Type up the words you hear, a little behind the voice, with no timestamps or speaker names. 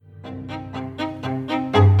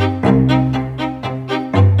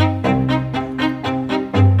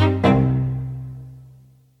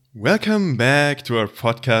Welcome back to our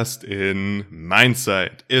podcast in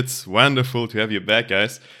Mindsight. It's wonderful to have you back,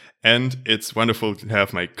 guys. And it's wonderful to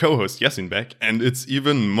have my co-host Yasin back. And it's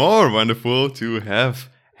even more wonderful to have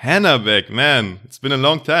Hannah back. Man, it's been a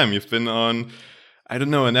long time. You've been on,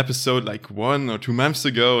 an episode like 1 or 2 months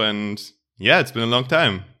ago. And yeah, it's been a long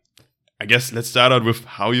time. I guess let's start out with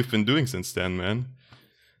how you've been doing since then, man.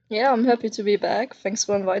 Yeah, I'm happy to be back. Thanks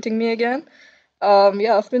for inviting me again.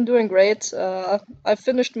 I've been doing great. I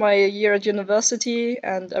finished my year at university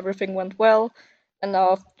and everything went well. And now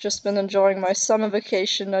I've just been enjoying my summer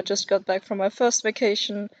vacation. I just got back from my first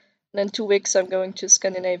vacation. And in 2 weeks, I'm going to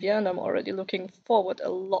Scandinavia and I'm already looking forward a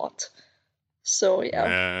lot. So, yeah,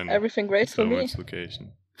 Man, everything great for so me. much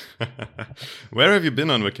vacation. Where have you been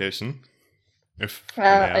on vacation? If I may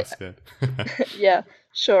I, ask that. yeah,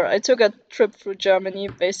 sure. I took a trip through Germany,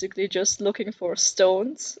 basically just looking for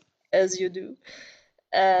stones, as you do.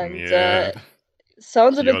 And Yeah,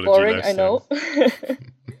 sounds a bit geology boring, I lifestyle. know.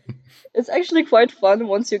 It's actually quite fun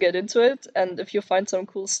once you get into it, and if you find some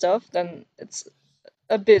cool stuff, then it's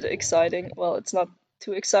a bit exciting. Well, it's not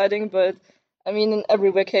too exciting, but I mean, in every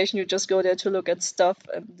vacation you just go there to look at stuff,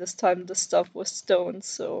 and this time the stuff was stones,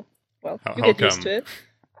 so, well, you How get used come? to it.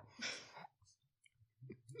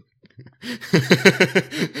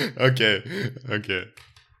 Okay.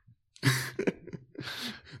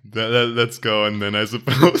 Let's go on then, I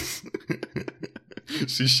suppose.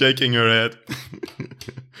 She's shaking her head.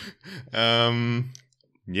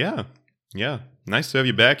 Yeah. Nice to have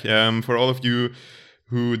you back. For all of you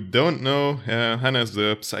who don't know, Hannah is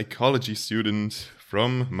a psychology student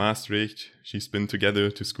from Maastricht. She's been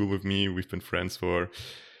together to school with me. We've been friends for,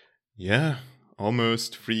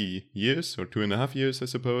 almost 3 years or 2.5 years, I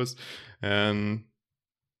suppose. And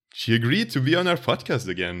she agreed to be on our podcast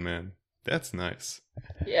again, man. That's nice.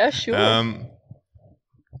 Yeah, sure.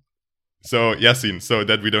 So, Yasin, so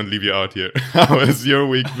that we don't leave you out here, how has your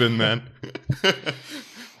week been, man?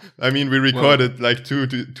 I mean, we recorded like two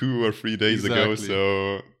or 3 days ago,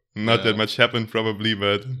 so not that much happened probably,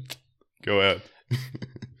 but go ahead.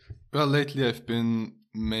 Well, lately I've been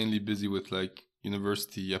mainly busy with like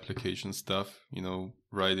university application stuff,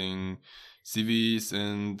 writing CVs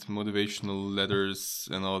and motivational letters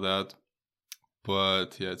and all that.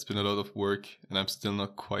 But yeah, it's been a lot of work and I'm still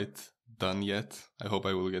not quite done yet. I hope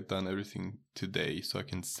I will get done everything today so I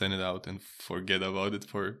can send it out and forget about it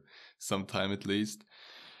for some time at least.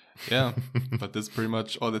 Yeah, but that's pretty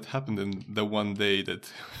much all that happened in the one day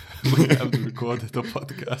that we have recorded the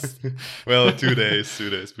podcast. Well, 2 days.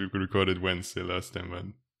 We recorded Wednesday last time,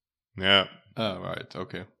 man. Yeah. Oh, right.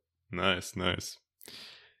 Okay. Nice.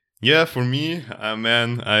 Yeah, for me,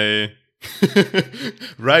 man, I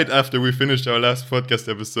right after we finished our last podcast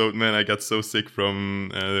episode, man, I got so sick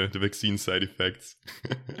from the vaccine side effects.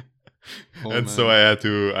 So I had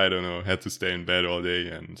to stay in bed all day,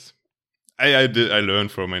 and I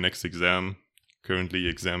learned for my next exam, currently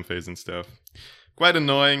exam phase and stuff. Quite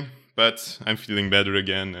annoying, but I'm feeling better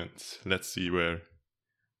again, and let's see where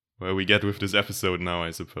we get with this episode now,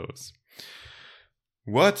 I suppose.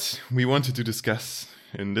 What we wanted to discuss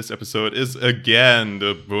in this episode is again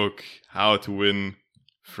the book How to Win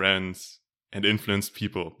Friends and Influence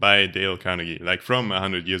People by Dale Carnegie, like from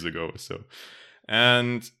 100 years ago or so.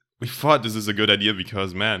 And we thought this is a good idea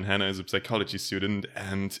because, man, Hannah is a psychology student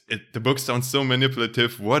and the book sounds so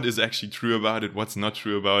manipulative. What is actually true about it? What's not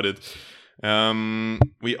true about it?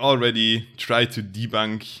 We already tried to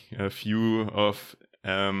debunk a few of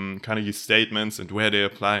Carnegie's statements and where they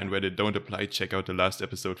apply and where they don't apply. Check out the last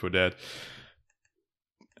episode for that.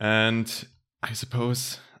 And I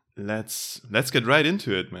suppose let's get right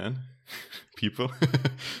into it, man. People.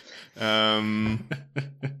 I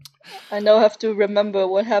now have to remember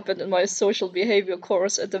what happened in my social behavior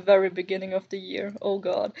course at the very beginning of the year. Oh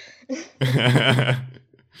God.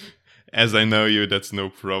 As I know you, that's no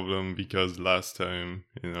problem because last time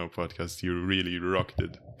in our podcast you really rocked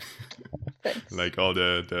it. Thanks. Like all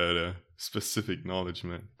the specific knowledge,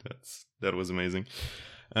 man. That was amazing.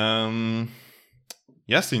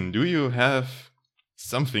 Yasin, do you have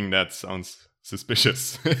something that sounds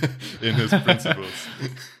suspicious in his principles?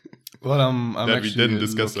 Well, I'm that actually we didn't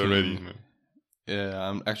discuss already. Man. Yeah,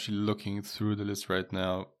 I'm actually looking through the list right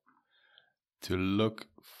now to look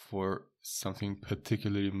for something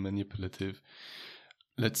particularly manipulative.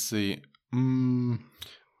 Let's see.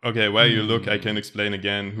 Okay, while you look, I can explain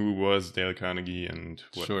again who was Dale Carnegie and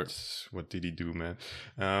what did he do, man.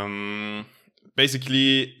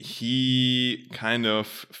 Basically, he kind of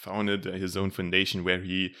founded his own foundation where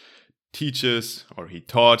he teaches or he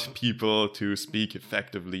taught people to speak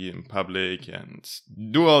effectively in public and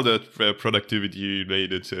do all the productivity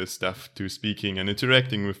related stuff to speaking and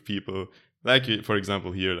interacting with people. Like, for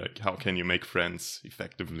example, here, like, how can you make friends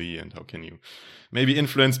effectively and how can you maybe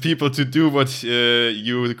influence people to do what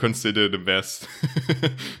you consider the best?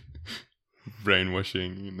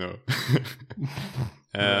 Brainwashing, you know.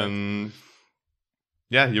 And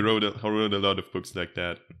yeah, he wrote a lot of books like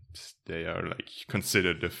that. They are like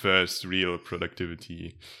considered the first real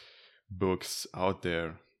productivity books out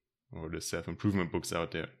there, or the self-improvement books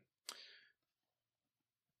out there.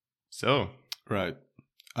 So right,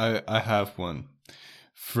 I have one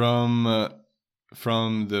from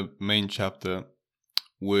the main chapter,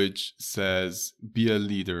 which says, "Be a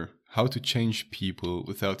leader. How to change people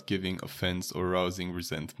without giving offense or rousing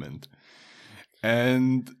resentment."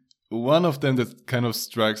 And one of them that kind of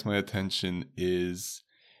strikes my attention is,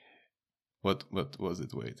 what was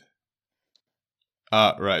it? Wait.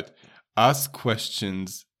 Right. Ask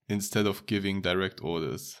questions instead of giving direct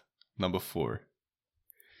orders. Number 4.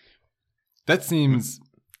 That seems...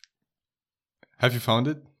 Have you found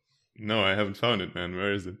it? No, I haven't found it, man.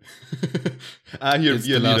 Where is it? Here, It's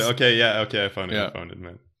be a the leader. last- Okay, I found it. Yeah. I found it,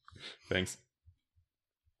 man. Thanks.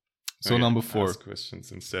 So Okay, number 4. ask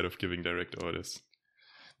questions instead of giving direct orders.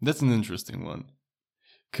 That's an interesting one.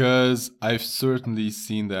 Because I've certainly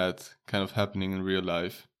seen that kind of happening in real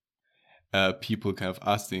life. People kind of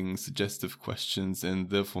asking suggestive questions and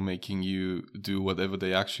therefore making you do whatever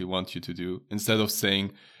they actually want you to do. Instead of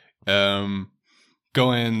saying,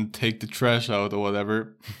 go and take the trash out or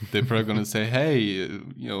whatever, they're probably going to say, hey,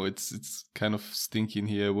 it's kind of stinky in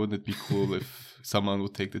here. Wouldn't it be cool if someone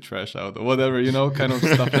would take the trash out or whatever, kind of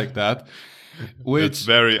stuff like that. Which it's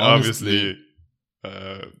very honestly,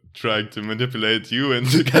 obviously trying to manipulate you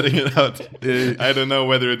into getting it out. I don't know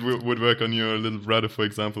whether it would work on your little brother, for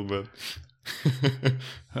example, but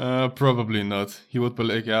probably not. He would be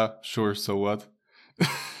like, yeah, sure, so what?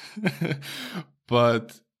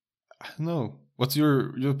 But I don't know. What's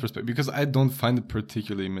your perspective? Because I don't find it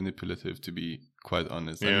particularly manipulative, to be quite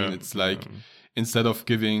honest. Yeah, I mean, it's like, instead of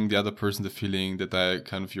giving the other person the feeling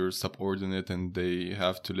that you're subordinate and they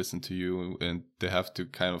have to listen to you and they have to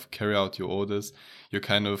kind of carry out your orders, you're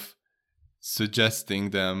kind of suggesting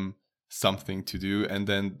them something to do, and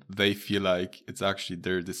then they feel like it's actually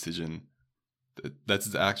their decision.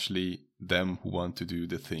 That's actually them who want to do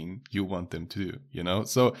the thing you want them to do,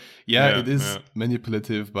 So yeah, it is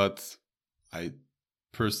manipulative, but I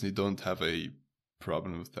personally don't have a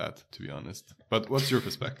problem with that, to be honest. But what's your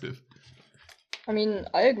perspective? I mean,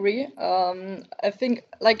 I agree. I think,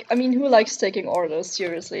 who likes taking orders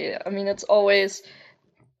seriously? I mean, it's always,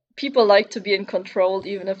 people like to be in control,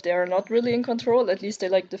 even if they are not really in control. At least they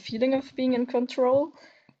like the feeling of being in control.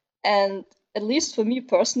 And at least for me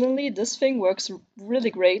personally, this thing works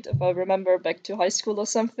really great. If I remember back to high school or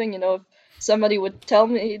something, if somebody would tell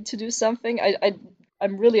me to do something,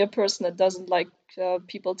 I'm really a person that doesn't like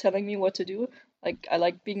people telling me what to do. Like, I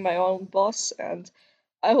like being my own boss, and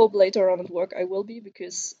I hope later on at work I will be,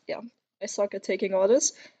 because, yeah, I suck at taking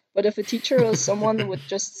orders. But if a teacher or someone would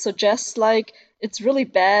just suggest, like, it's really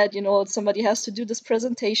bad, somebody has to do this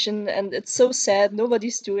presentation and it's so sad,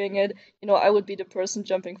 nobody's doing it, I would be the person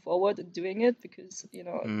jumping forward and doing it, because, it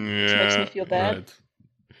just makes me feel bad. Right.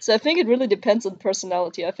 So I think it really depends on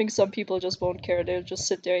personality. I think some people just won't care. They'll just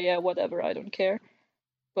sit there, yeah, whatever, I don't care.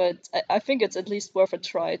 But I think it's at least worth a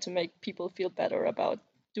try to make people feel better about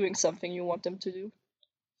doing something you want them to do.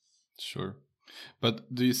 Sure.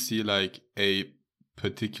 But do you see like a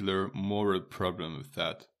particular moral problem with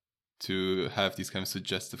that? To have these kind of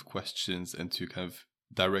suggestive questions and to kind of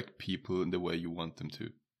direct people in the way you want them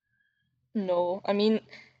to? No, I mean,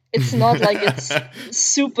 it's not like it's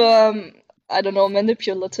super, I don't know,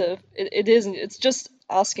 manipulative. It isn't. It's just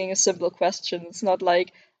asking a simple question. It's not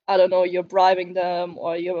like, I don't know, you're bribing them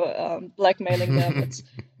or you're blackmailing them.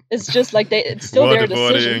 It's just like it's still their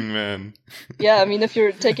decision. Man. Yeah, I mean, if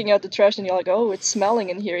you're taking out the trash and you're like, oh, it's smelling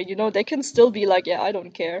in here, they can still be like, yeah, I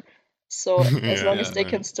don't care. So as long as they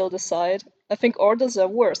can still decide. I think orders are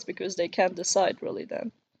worse because they can't decide really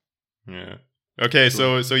then. Yeah. Okay,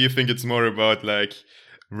 so you think it's more about like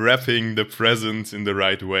wrapping the present in the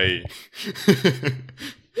right way.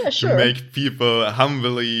 Yeah, sure. To make people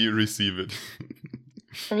humbly receive it.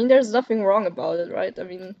 I mean, there's nothing wrong about it, right? I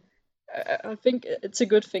mean, I think it's a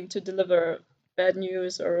good thing to deliver bad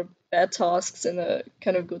news or bad tasks in a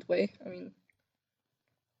kind of good way. I mean,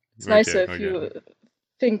 it's nicer if you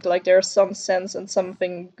think like there's some sense and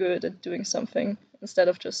something good at doing something instead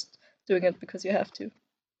of just doing it because you have to.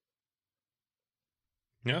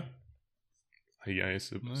 Yeah. I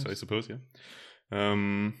suppose, yeah.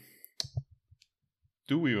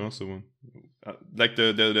 Do we also want like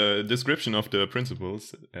the description of the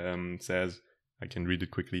principles says, I can read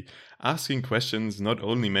it quickly. Asking questions not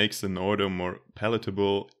only makes an order more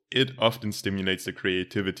palatable, it often stimulates the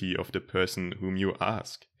creativity of the person whom you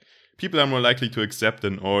ask. People are more likely to accept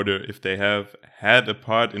an order if they have had a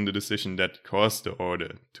part in the decision that caused the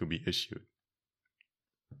order to be issued.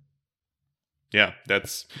 Yeah,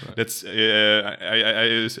 that's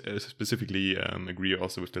I specifically agree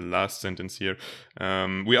also with the last sentence here.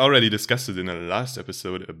 We already discussed it in the last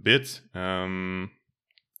episode a bit.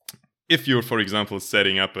 If you're, for example,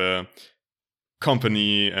 setting up a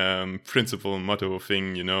company principle motto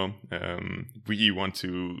thing, we want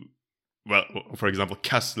to, well, for example,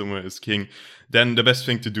 customer is king, then the best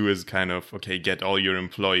thing to do is kind of, okay, get all your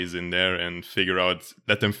employees in there and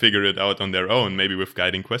let them figure it out on their own, maybe with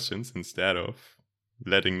guiding questions instead of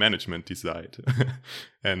letting management decide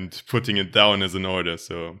and putting it down as an order.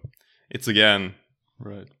 So it's again,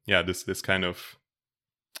 right. Yeah, this kind of,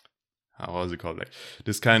 how is it called? Like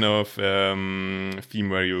this kind of theme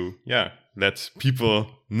where you, let people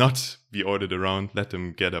not be ordered around, let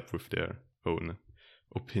them get up with their own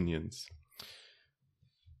opinions.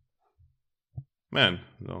 Man,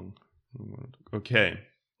 long. Okay.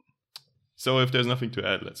 So if there's nothing to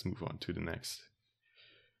add, let's move on to the next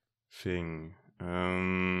thing.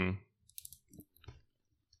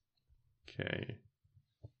 Okay.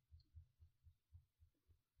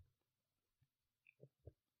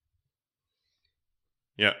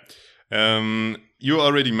 Yeah. You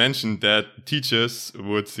already mentioned that teachers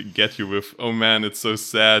would get you with, oh man, it's so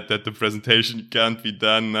sad that the presentation can't be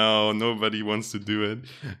done now. Nobody wants to do it.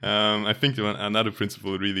 I think another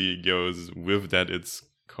principle really goes with that. It's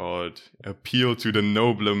called appeal to the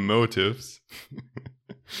nobler motives.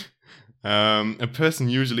 A person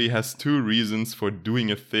usually has two reasons for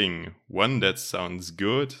doing a thing. One that sounds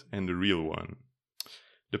good and a real one.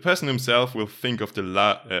 The person himself will think of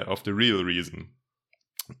the real reason.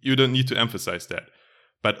 You don't need to emphasize that.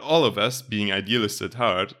 But all of us, being idealists at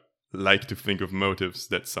heart, like to think of motives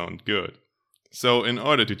that sound good. So in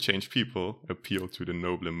order to change people, appeal to the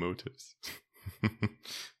nobler motives.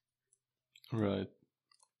 Right.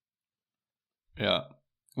 Yeah.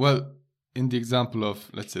 Well, in the example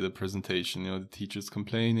of, let's say, the presentation, the teacher's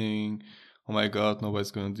complaining, oh my God,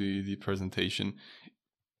 nobody's going to do the presentation.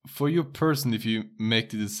 For your person, if you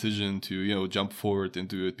make the decision to, jump forward and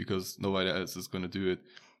do it because nobody else is going to do it,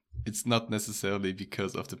 it's not necessarily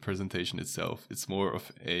because of the presentation itself. It's more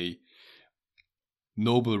of a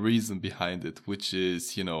noble reason behind it, which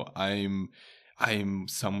is, I'm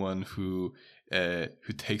someone who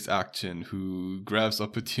takes action, who grabs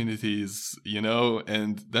opportunities,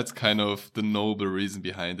 and that's kind of the noble reason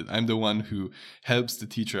behind it. I'm the one who helps the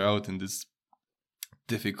teacher out in this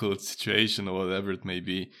difficult situation or whatever it may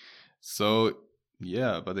be. So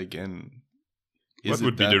yeah, but again, what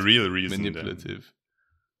would be the real reason manipulative? Then?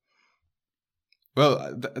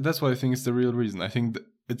 Well, that's why I think it's the real reason. I think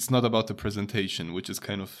it's not about the presentation, which is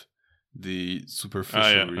kind of the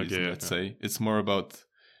superficial reason, let's say. It's more about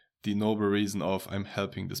the noble reason of I'm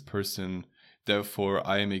helping this person, therefore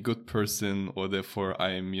I am a good person, or therefore I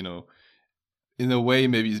am, in a way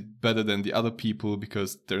maybe better than the other people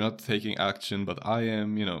because they're not taking action, but I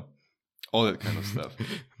am, all that kind of stuff.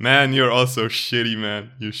 Man, you're also shitty,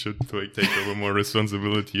 man. You should take over more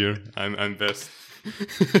responsibility here. I'm best.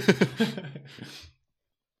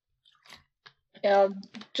 Yeah,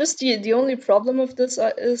 just the only problem of this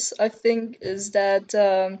is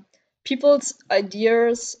that people's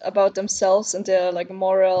ideas about themselves and their like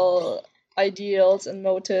moral ideals and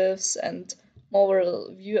motives and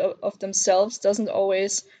moral view of themselves doesn't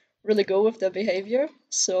always really go with their behavior.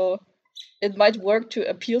 So it might work to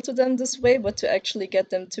appeal to them this way, but to actually get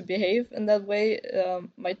them to behave in that way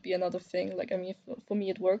might be another thing. Like, I mean, for me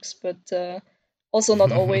it works, but also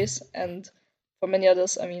not always. And for many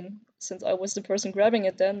others, I mean, since I was the person grabbing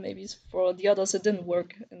it then, maybe for the others it didn't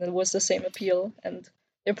work and it was the same appeal. And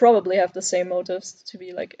they probably have the same motives to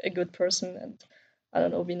be like a good person and, I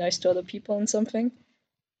don't know, be nice to other people and something.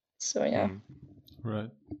 So, yeah.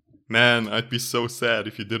 Right. Man, I'd be so sad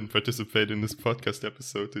if you didn't participate in this podcast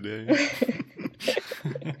episode today.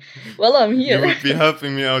 Well, I'm here. You would be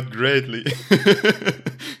helping me out greatly.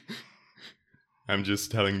 I'm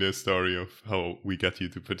just telling the story of how we got you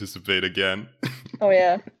to participate again. Oh,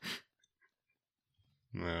 yeah.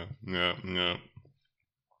 No.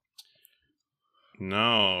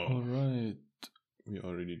 No. All right. We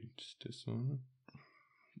already did this one.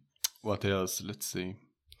 What else? Let's see.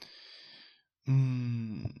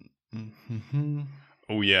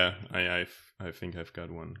 Oh yeah, I think I've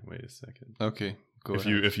got one. Wait a second. Okay, go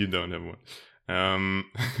ahead. If you don't have one,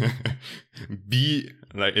 be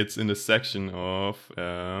like, it's in the section of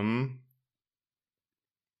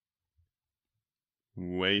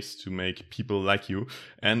ways to make people like you,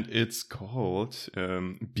 and it's called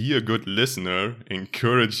be a good listener,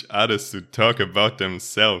 encourage others to talk about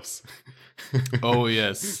themselves. Oh,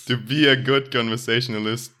 yes. To be a good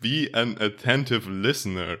conversationalist, be an attentive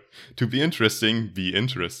listener. To be interesting, be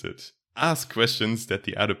interested. Ask questions that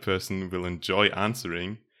the other person will enjoy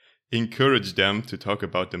answering. Encourage them to talk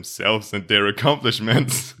about themselves and their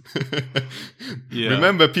accomplishments. Yeah.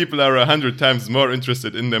 Remember, people are 100 times more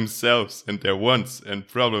interested in themselves and their wants and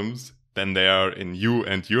problems than they are in you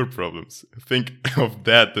and your problems. Think of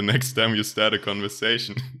that the next time you start a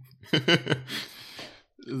conversation.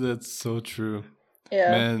 That's so true.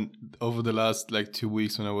 Yeah. Man, over the last 2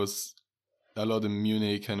 weeks when I was a lot in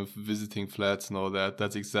Munich, kind of visiting flats and all that,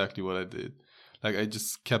 that's exactly what I did. I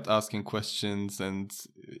just kept asking questions, and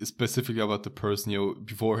specifically about the person.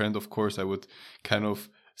 Beforehand, of course, I would kind of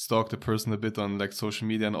stalk the person a bit on social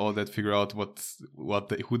media and all that, figure out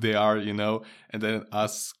who they are, and then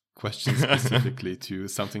ask questions specifically to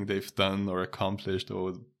something they've done or accomplished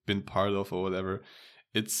or been part of or whatever.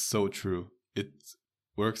 It's so true. It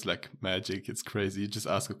works like magic. It's crazy. You just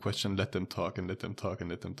ask a question, let them talk and let them talk and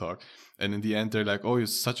let them talk. And in the end, they're like, oh, you're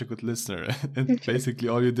such a good listener. And basically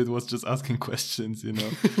all you did was just asking questions,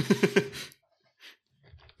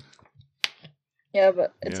 Yeah,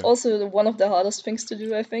 but it's also one of the hardest things to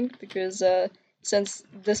do, I think, because since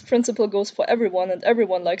this principle goes for everyone and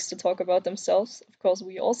everyone likes to talk about themselves, of course,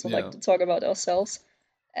 we also like to talk about ourselves.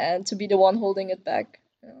 And to be the one holding it back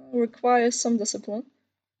requires some discipline.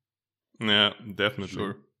 Yeah, definitely.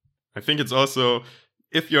 Sure. I think it's also,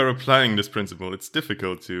 if you're applying this principle, it's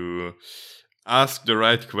difficult to ask the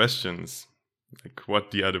right questions, like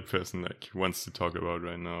what the other person wants to talk about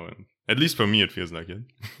right now. And at least for me, it feels like it.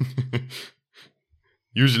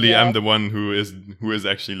 Usually, I'm the one who is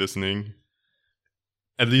actually listening.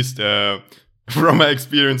 At least from my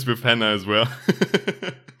experience with Hannah as well.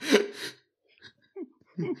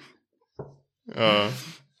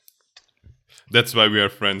 That's why we are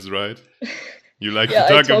friends, right? You like to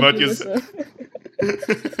talk about yourself.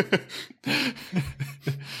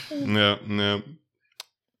 No.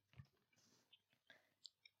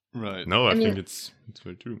 Right. No, I think it's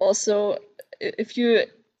very true. Also, if you,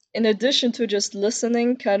 in addition to just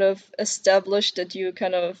listening, kind of establish that you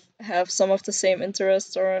kind of have some of the same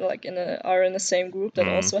interests or are in the same group, that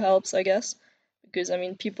also helps, I guess. Because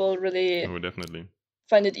people really definitely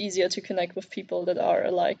find it easier to connect with people that are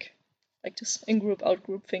alike. Like this in-group,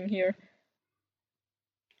 out-group thing here.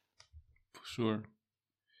 For sure.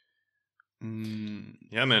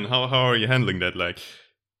 Yeah, man. How are you handling that?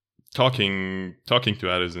 Talking to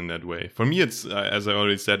others in that way. For me, it's as I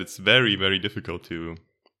already said, it's very, very difficult to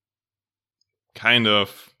kind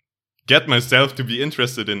of get myself to be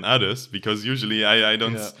interested in others, because usually I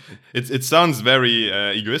don't. Yeah. It sounds very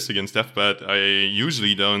egoistic and stuff, but I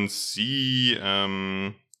usually don't see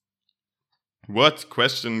what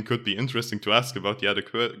question could be interesting to ask about the other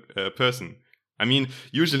person. I mean,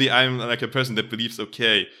 usually I'm like a person that believes,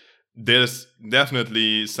 okay, there's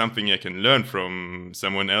definitely something I can learn from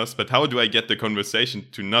someone else, but how do I get the conversation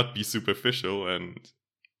to not be superficial and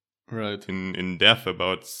in depth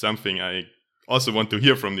about something I also want to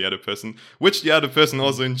hear from the other person, which the other person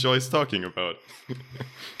also enjoys talking about.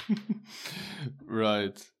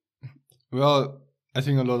 Right. Well, I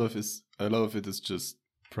think a lot of it is just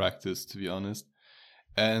practice, to be honest.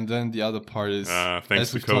 And then the other part is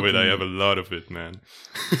thanks to COVID, I have a lot of it, man.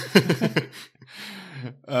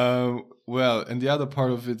 Well, and the other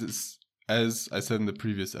part of it is, as I said in the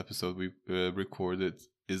previous episode we recorded,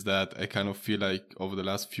 is that I kind of feel like over the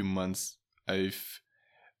last few months I've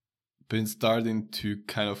been starting to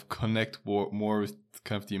kind of connect more with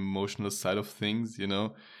kind of the emotional side of things,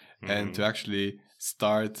 and to actually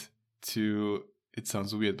start to, it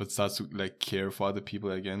sounds weird, but start to care for other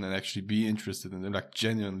people again and actually be interested in them,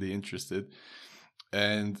 genuinely interested.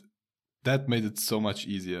 And that made it so much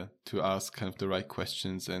easier to ask kind of the right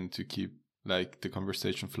questions and to keep the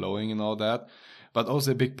conversation flowing and all that. But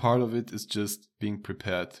also a big part of it is just being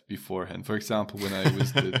prepared beforehand. For example, when I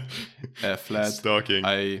visited flat, stalking.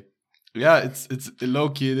 It's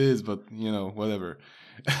low-key it is, but whatever.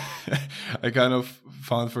 I kind of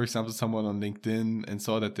found, for example, someone on LinkedIn and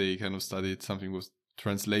saw that they kind of studied something with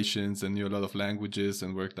translations and knew a lot of languages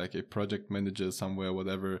and worked like a project manager somewhere,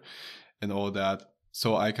 whatever, and all that.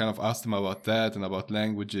 So I kind of asked them about that and about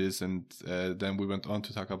languages, and then we went on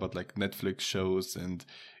to talk about Netflix shows, and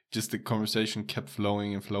just the conversation kept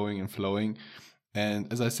flowing and flowing and flowing.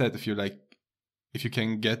 And as I said, if you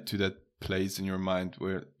can get to that place in your mind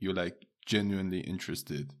where you're genuinely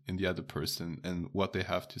interested in the other person and what they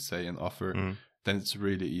have to say and offer, then it's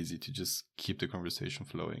really easy to just keep the conversation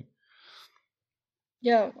flowing.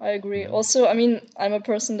 Yeah, I agree. Also, I mean, I'm a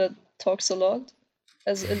person that talks a lot,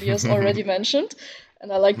 as Elias already mentioned,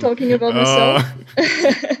 and I like talking about myself.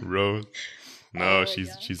 Rose. No,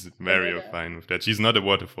 she's very fine with that. She's not a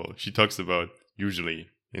waterfall. She talks about usually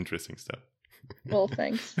interesting stuff. Well,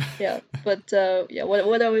 thanks. Yeah, but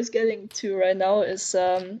what I was getting to right now is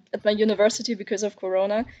at my university, because of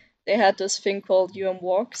Corona, they had this thing called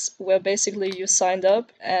Walks, where basically you signed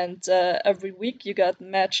up, and every week you got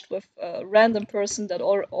matched with a random person that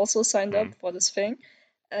also signed up for this thing,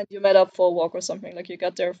 and you met up for a walk or something. Like, you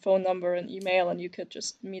got their phone number and email, and you could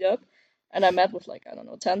just meet up. And I met with, like, I don't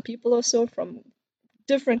know, 10 people or so from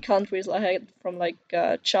different countries. I had from like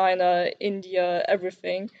China, India,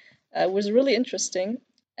 everything. It was really interesting.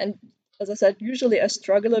 And as I said, usually I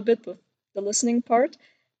struggle a bit with the listening part,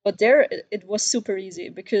 but there it was super easy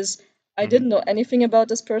because I didn't know anything about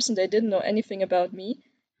this person. They didn't know anything about me,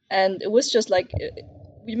 and it was just like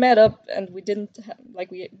we met up and we didn't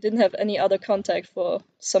have any other contact for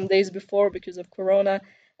some days before because of Corona.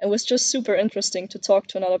 It was just super interesting to talk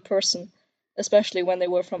to another person, especially when they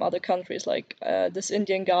were from other countries. Like this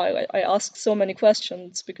Indian guy, I asked so many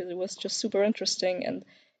questions because it was just super interesting, and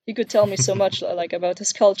he could tell me so much like about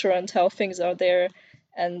his culture and how things are there.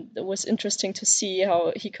 And it was interesting to see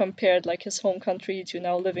how he compared like his home country to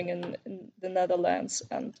now living in the Netherlands.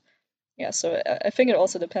 And yeah, so I think it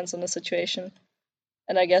also depends on the situation.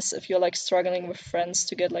 And I guess if you're like struggling with friends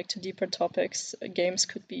to get like to deeper topics, games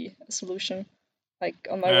could be a solution. Like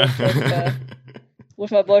on my work trip,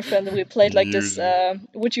 with my boyfriend, we played like this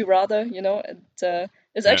Would You Rather, you know, and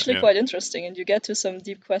it's actually quite interesting, and you get to some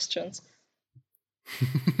deep questions.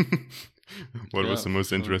 What was the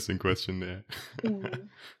most interesting question there?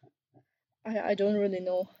 I don't really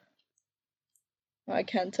know. I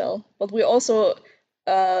can't tell. But we also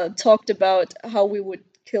talked about how we would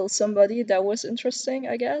kill somebody. That was interesting,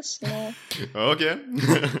 I guess. You know? Okay.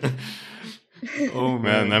 Oh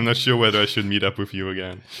man, I'm not sure whether I should meet up with you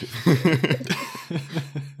again.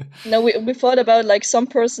 No, we thought about like some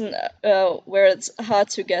person where it's hard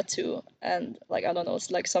to get to, and like I don't know,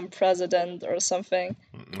 it's like some president or something.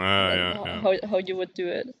 How you would do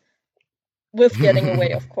it with getting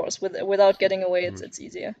away, of course. Without getting away, it's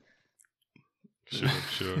easier.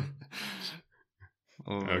 Sure.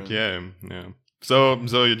 Okay, yeah. So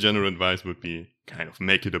your general advice would be kind of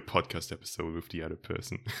make it a podcast episode with the other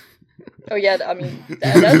person. Oh yeah, I mean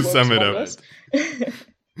that sum it up.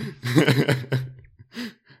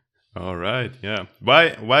 All right, yeah.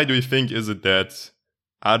 Why do you think is it that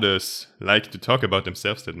others like to talk about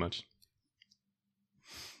themselves that much?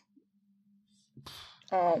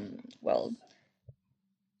 Well,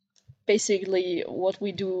 basically what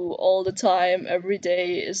we do all the time, every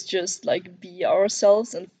day, is just like be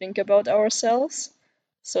ourselves and think about ourselves.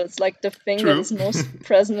 So it's like the thing that is most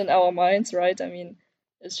present in our minds, right? I mean,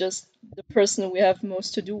 it's just the person we have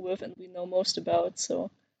most to do with and we know most about.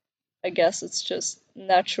 So I guess it's just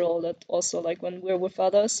natural that also like when we're with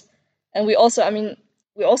others, and we also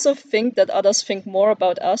think that others think more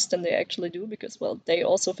about us than they actually do because, well, they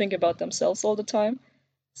also think about themselves all the time.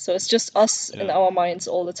 So it's just us in our minds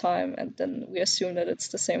all the time, and then we assume that it's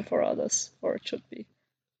the same for others, or it should be.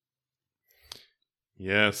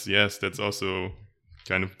 Yes, that's also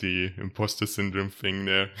kind of the imposter syndrome thing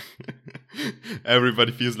there.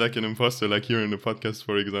 Everybody feels like an imposter, like here in the podcast,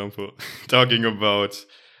 for example, talking about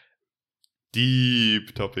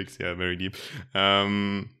deep topics, very deep.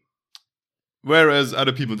 Whereas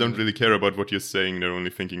other people don't really care about what you're saying, they're only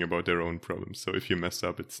thinking about their own problems. So if you mess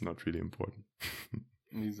up, it's not really important.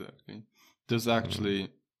 Exactly. There's actually,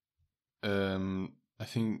 I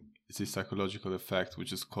think it's a psychological effect,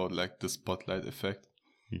 which is called like the spotlight effect.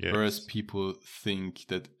 Yes. Whereas people think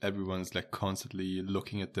that everyone's like constantly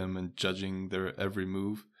looking at them and judging their every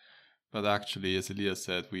move. But actually, as Elias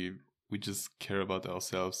said, we just care about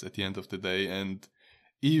ourselves at the end of the day. And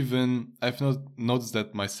even I've not noticed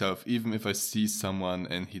that myself, even if I see someone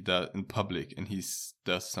and he does in public and he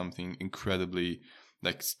does something incredibly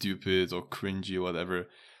like stupid or cringy or whatever,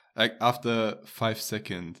 like after 5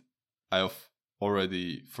 seconds, I've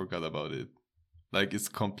already forgot about it. Like it's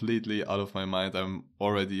completely out of my mind. I'm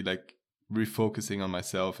already like refocusing on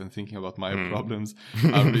myself and thinking about my problems.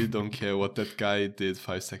 I really don't care what that guy did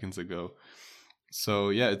 5 seconds ago. So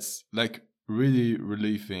yeah, it's like really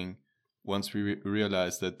relieving once we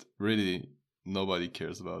realize that really nobody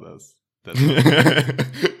cares about us.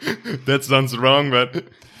 That sounds wrong, but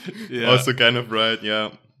also kind of right. Yeah.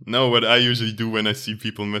 No, what I usually do when I see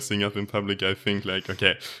people messing up in public, I think like,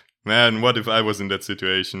 okay, man, what if I was in that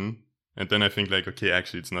situation? And then I think like, okay,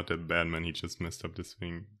 actually it's not that bad, man. He just messed up this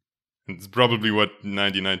thing. And it's probably what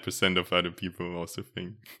 99% of other people also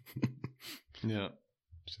think. Yeah.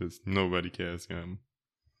 Just nobody cares, yeah.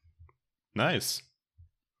 Nice.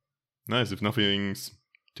 Nice. If nothing's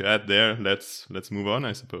to add there, let's move on,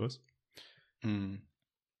 I suppose. Mm.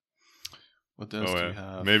 What else do we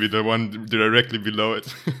have? Maybe the one directly below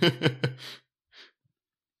it.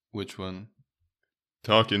 Which one?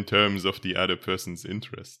 Talk in terms of the other person's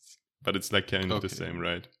interests. But it's like kind of the same,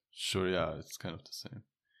 right? Sure, yeah, it's kind of the same.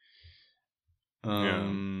 Yeah.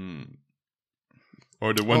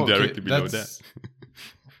 Or the one directly below that.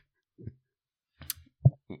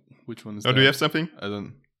 Which one is that? Do you have something? I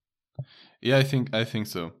don't. Yeah, I think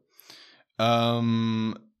so.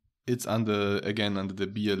 It's under the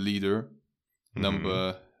be a leader.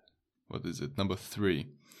 Number, what is it? Number 3.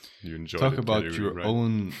 You enjoy talk about your right?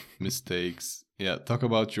 own mistakes. Yeah, talk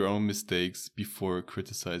about your own mistakes before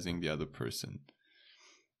criticizing the other person.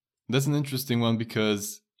 That's an interesting one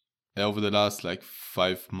because over the last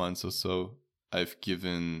 5 months or so, I've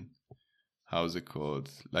given, how's it called?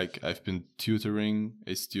 I've been tutoring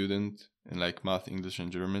a student in math, English, and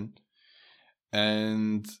German.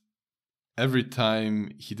 And every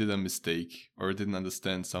time he did a mistake or didn't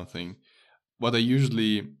understand something, what I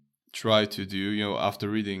usually try to do, after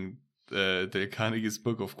reading the Carnegie's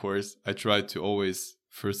book, of course, I try to always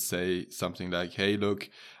first say something like, hey, look,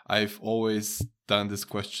 I've always done this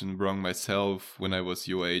question wrong myself when I was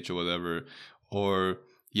your age or whatever. Or,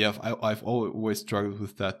 yeah, I've always struggled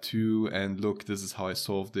with that too. And look, this is how I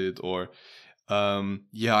solved it. Or,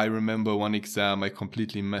 yeah, I remember one exam, I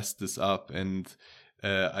completely messed this up and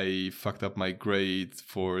I fucked up my grade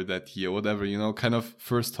for that year, whatever, kind of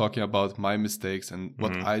first talking about my mistakes and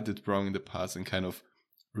what I did wrong in the past and kind of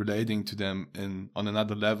relating to them on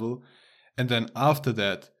another level. And then after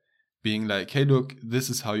that, being like, hey, look, this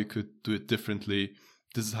is how you could do it differently.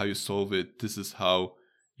 This is how you solve it. This is how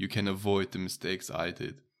you can avoid the mistakes I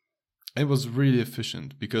did. And it was really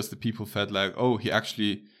efficient because the people felt like, oh, he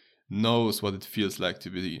actually knows what it feels like to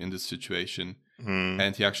be in this situation.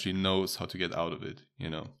 And he actually knows how to get out of it,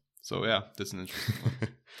 So yeah, that's an interesting one.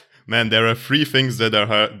 Man, there are 3 things that are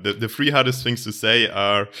hard. The 3 hardest things to say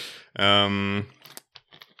are, I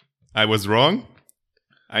was wrong,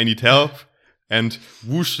 I need help, and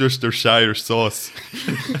Worcestershire sauce.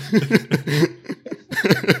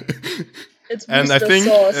 It's and I think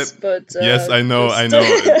sauce, but yes, I know.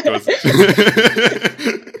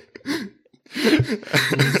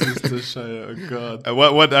 Worcestershire, oh God.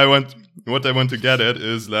 What I want to get at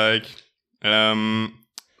is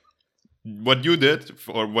what you did,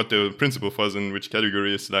 or what the principle was in which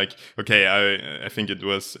category is okay, I think it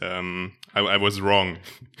was I was wrong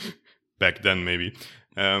back then, maybe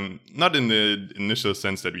not in the initial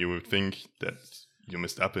sense that you would think that you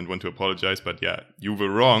messed up and want to apologize, but yeah, you were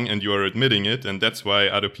wrong and you are admitting it, and that's why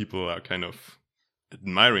other people are kind of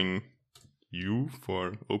admiring you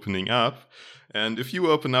for opening up. And if you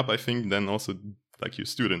open up, I think then also your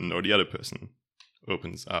student or the other person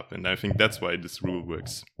opens up, and I think that's why this rule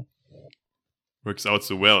works out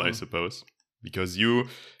so well, I suppose, because you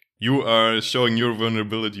are showing your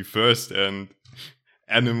vulnerability first, and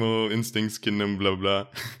animal instincts kingdom blah blah.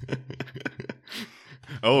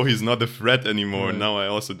 Oh, he's not a threat anymore. Right. Now I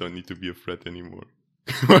also don't need to be a threat anymore.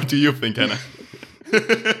 What do you think, Hannah?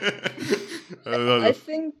 I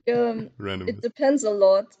think it depends a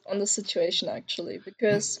lot on the situation, actually,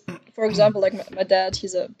 because, for example, my dad,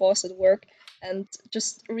 he's a boss at work, and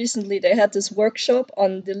just recently they had this workshop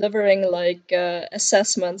on delivering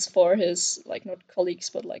assessments for his not colleagues,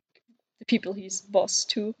 but the people he's boss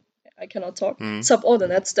to. I cannot talk.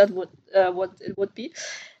 Subordinates, that would what it would be.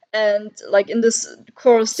 And in this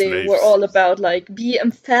course, they were all about be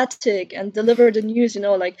emphatic and deliver the news,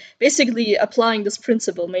 basically applying this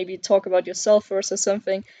principle. Maybe talk about yourself first or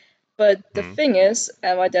something. But the thing is,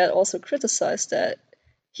 and my dad also criticized that,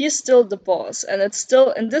 he's still the boss, and it's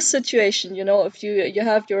still in this situation, if you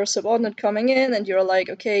have your subordinate coming in and you're like,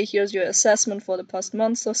 okay, here's your assessment for the past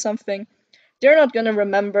months or something, they're not going to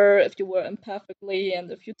remember if you were empathically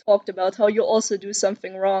and if you talked about how you also do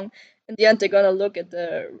something wrong. In the end, they're going to look at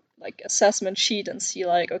the assessment sheet and see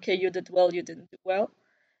okay, you did well, you didn't do well.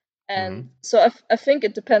 And so I think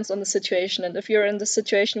it depends on the situation. And if you're in the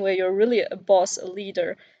situation where you're really a boss, a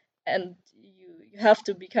leader, and you have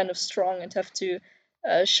to be kind of strong and have to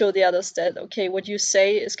show the others that, okay, what you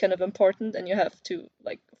say is kind of important and you have to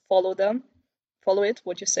follow it,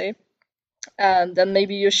 what you say. And then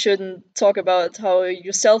maybe you shouldn't talk about how you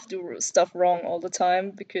yourself do stuff wrong all the time,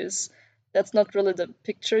 because that's not really the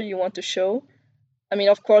picture you want to show. I mean,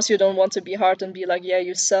 of course, you don't want to be hard and be like, yeah,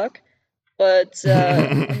 you suck. But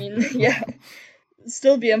I mean, yeah,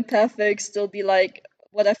 still be empathic, still be like,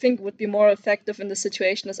 what I think would be more effective in the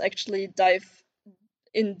situation is actually dive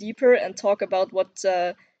in deeper and talk about what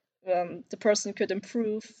the person could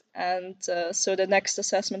improve, and so the next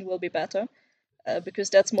assessment will be better, because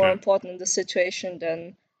that's more Yeah. important in the situation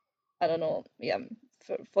than, I don't know, yeah,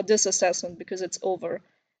 for this assessment, because it's over.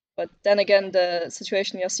 But then again, the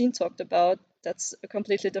situation Yasin talked about, that's a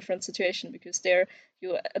completely different situation, because there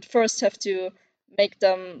you at first have to make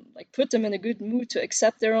them, like, put them in a good mood to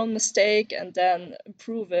accept their own mistake and then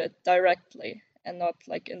improve it directly, and not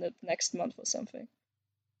like in the next month or something.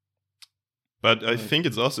 But I Right. think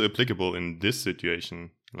it's also applicable in this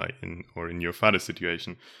situation, like in your father's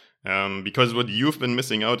situation, because what you've been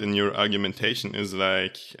missing out in your argumentation is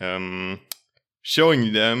like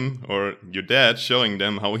showing them, or your dad showing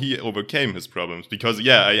them how he overcame his problems. Because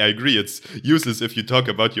yeah, I agree, it's useless if you talk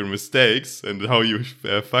about your mistakes and how you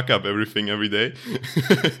fuck up everything every day.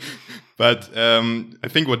 But I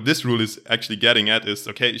think what this rule is actually getting at is,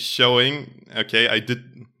 okay, showing, okay, I did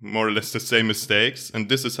more or less the same mistakes, and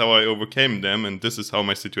this is how I overcame them, and this is how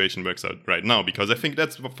my situation works out right now. Because I think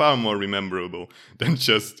that's far more rememberable than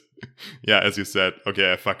just, yeah, as you said,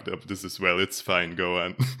 okay, I fucked up this as well, it's fine, go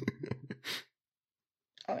on.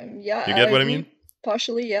 Yeah, You I get what I agree mean?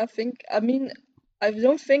 partially. Yeah, I mean, I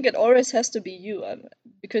don't think it always has to be you,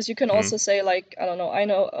 because you can also say, like, I don't know, I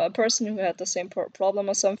know a person who had the same problem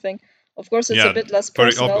or something. Of course, it's a Yeah, bit less very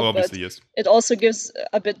personal, but obviously, yes. it also gives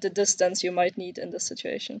a bit the distance you might need in this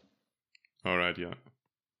situation. All right, yeah.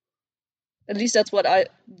 At least that's what I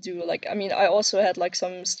do. Like, I mean, I also had like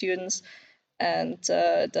some students, and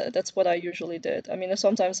that's what I usually did. I mean,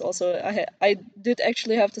 sometimes also I did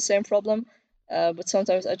actually have the same problem, but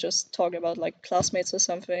sometimes I just talk about like classmates or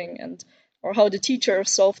something, and or how the teacher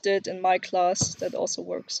solved it in my class. That also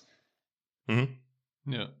works.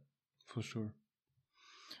 Mm-hmm. Yeah, for sure.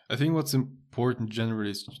 I think what's important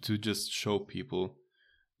generally is to just show people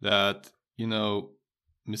that,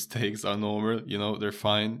 mistakes are normal, they're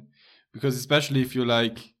fine. Because especially if you're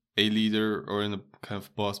like a leader or in a kind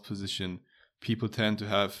of boss position, people tend to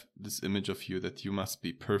have this image of you that you must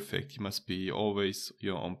be perfect, you must be always,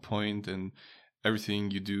 on point, and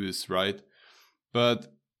everything you do is right.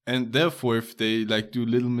 And therefore, if they like do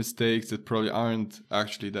little mistakes that probably aren't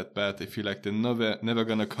actually that bad, they feel like they're never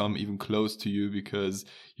gonna come even close to you because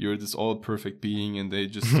you're this all perfect being, and they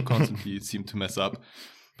just constantly seem to mess up.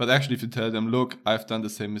 But actually, if you tell them, look, I've done the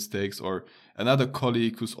same mistakes, or another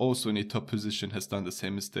colleague who's also in a top position has done the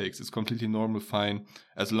same mistakes, it's completely normal, fine,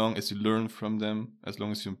 as long as you learn from them, as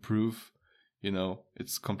long as you improve,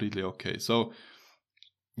 it's completely okay. So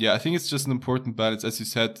yeah, I think it's just an important balance, as you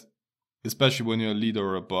said, especially when you're a leader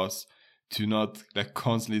or a boss, to not like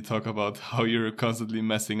constantly talk about how you're constantly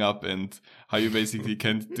messing up and how you basically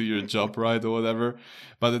can't do your job right or whatever.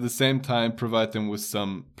 But at the same time, provide them with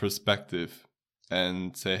some perspective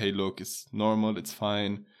and say, hey, look, it's normal, it's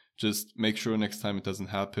fine. Just make sure next time it doesn't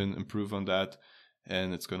happen, improve on that,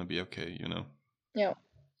 and it's going to be okay, Yeah.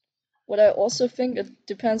 What I also think it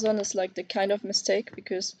depends on is like the kind of mistake,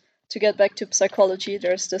 because to get back to psychology,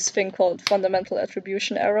 there's this thing called fundamental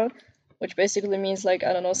attribution error, which basically means, like,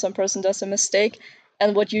 I don't know, some person does a mistake,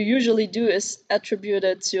 and what you usually do is attribute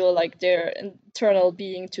it to like their internal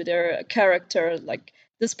being, to their character. Like,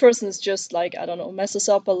 this person is just like, I don't know, messes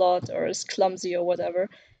up a lot or is clumsy or whatever,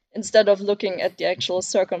 instead of looking at the actual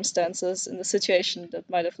circumstances in the situation that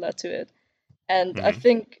might have led to it. And I Mm-hmm.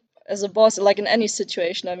 think as a boss, like in any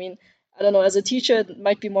situation, I mean, I don't know, as a teacher, it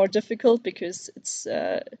might be more difficult, because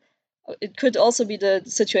it could also be the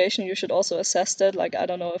situation you should also assess that. Like, I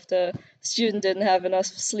don't know, if the student didn't have enough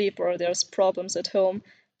sleep or there's problems at home,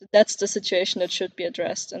 that's the situation that should be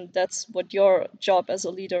addressed. And that's what your job as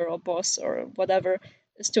a leader or boss or whatever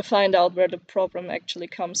is, to find out where the problem actually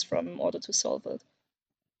comes from in order to solve it.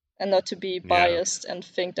 And not to be Yeah. biased and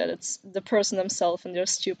think that it's the person themselves and they're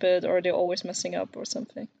stupid or they're always messing up or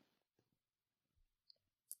something.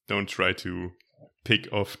 Don't try to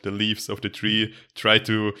pick off the leaves of the tree. Try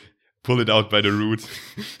to pull it out by the root.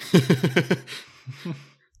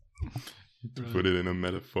 To put it in a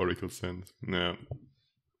metaphorical sense. Yeah.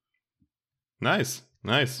 Nice.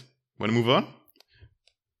 Nice. Want to move on?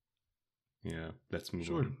 Yeah, let's move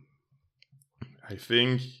on. I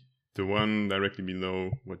think the one directly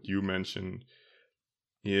below what you mentioned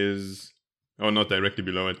is, oh, not directly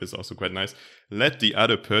below it, is also quite nice. Let the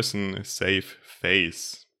other person save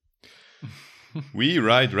face. We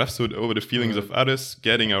ride roughshod over the feelings of others,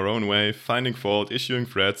 getting our own way, finding fault, issuing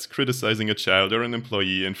threats, criticizing a child or an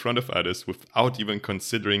employee in front of others without even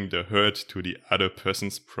considering the hurt to the other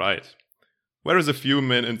person's pride. Whereas a few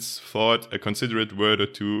minutes thought, a considerate word or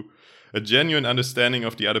two A genuine understanding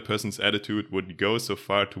of the other person's attitude would go so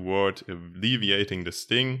far toward alleviating the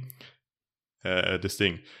sting.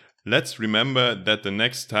 Let's remember that the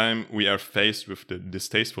next time we are faced with the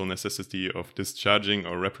distasteful necessity of discharging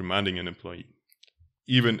or reprimanding an employee,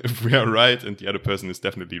 even if we are right and the other person is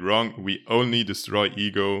definitely wrong, we only destroy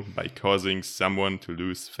ego by causing someone to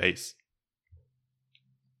lose face.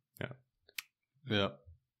 Yeah.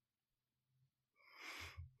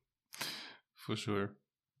 For sure.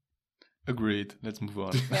 Agreed. Let's move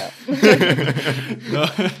on. Yeah.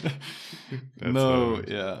 No,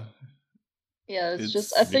 yeah. Yeah, it's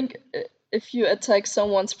just, I think if you attack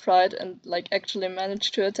someone's pride and like actually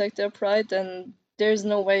manage to attack their pride, then there's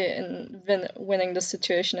no way in winning the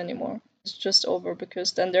situation anymore. It's just over,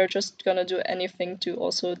 because then they're just gonna do anything to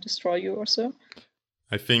also destroy you or so.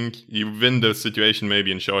 I think you win the situation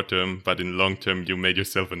maybe in short term, but in long term you made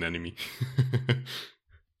yourself an enemy.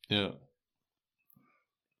 Yeah.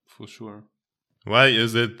 For sure. Why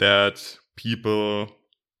is it that people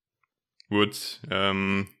would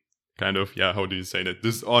kind of, how do you say that,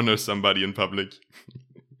 dishonor somebody in public?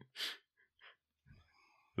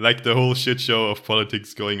 Like the whole shit show of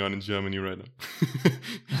politics going on in Germany right now.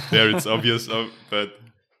 There it's obvious, but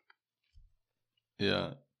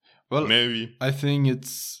yeah. Well, maybe I think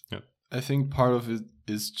I think part of it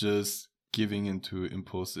is just giving into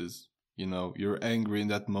impulses. You know, you're angry in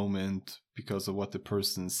that moment because of what the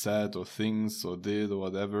person said or thinks or did or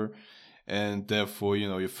whatever. And therefore, you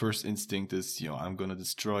know, your first instinct is, you know, I'm going to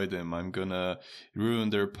destroy them. I'm going to ruin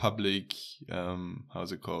their public,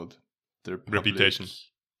 how's it called? Their public, reputation.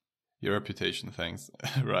 Your reputation, thanks.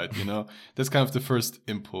 Right, you know, that's kind of the first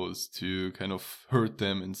impulse, to kind of hurt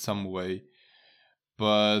them in some way.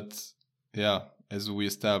 But yeah, as we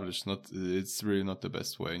established, it's really not the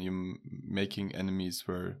best way. And you're making enemies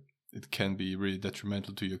where it can be really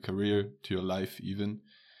detrimental to your career, to your life even.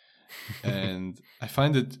 And I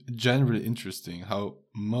find it generally interesting how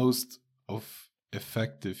most of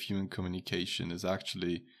effective human communication is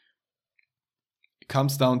actually, it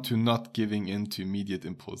comes down to not giving in to immediate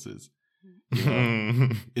impulses. You know?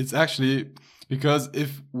 It's actually because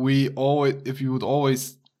if we were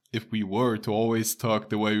to always talk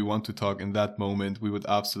the way we want to talk in that moment, we would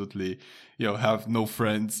absolutely, you know, have no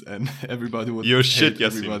friends and everybody would You're hate shit, Yasin.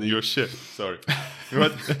 everybody. You're shit. Sorry.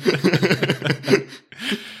 What?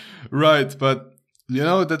 Right, but you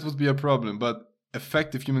know, that would be a problem. But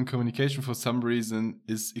effective human communication, for some reason,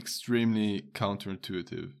 is extremely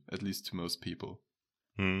counterintuitive, at least to most people.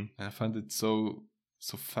 And I find it so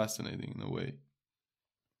fascinating in a way.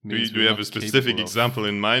 Do you have a specific example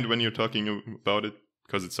in mind when you're talking about it?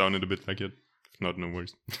 Because it sounded a bit like it. If not, no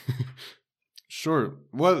worries. Sure.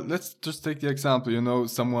 Well, let's just take the example. You know,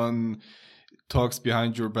 someone talks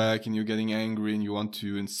behind your back and you're getting angry and you want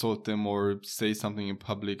to insult them or say something in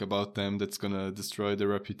public about them that's going to destroy their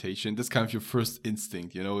reputation. That's kind of your first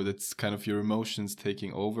instinct, you know, that's kind of your emotions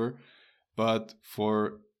taking over. But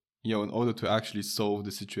in order to actually solve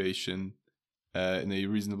the situation in a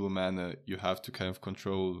reasonable manner, you have to kind of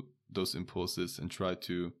control those impulses and try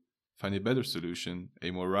to find a better solution, a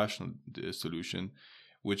more rational solution,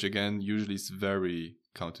 which again usually is very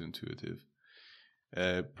counterintuitive.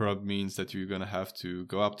 Probably means that you're going to have to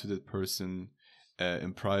go up to that person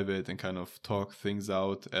in private and kind of talk things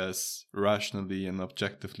out as rationally and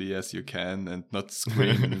objectively as you can, and not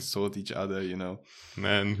scream and insult each other, you know.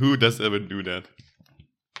 Man, who does ever do that?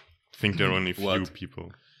 I think there are only few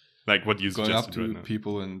people. Like what you going up suggested to right now.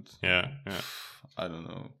 people and Yeah. I don't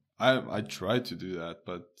know. I try to do that,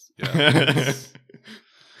 but yeah,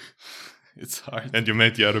 it's hard. And you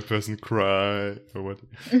made the other person cry or what?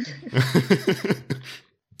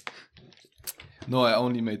 No, I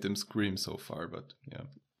only made them scream so far, but yeah.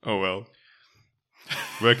 Oh well.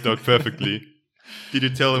 Worked out perfectly. Did you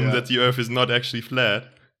tell him that the Earth is not actually flat?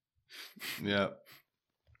 Yeah.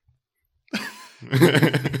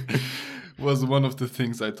 Was one of the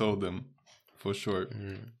things I told them, for sure.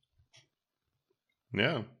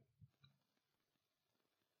 Yeah.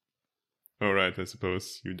 All right, I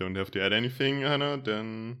suppose you don't have to add anything, Hannah,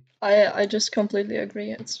 then... I just completely agree.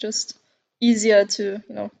 It's just easier to,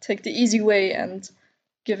 take the easy way and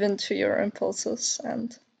give in to your impulses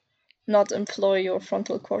and not employ your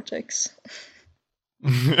frontal cortex.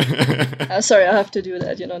 Sorry, I have to do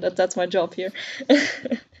that, that's my job here.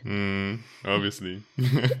 Obviously.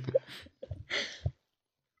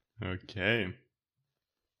 Okay.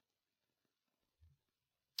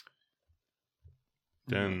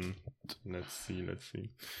 Then, let's see.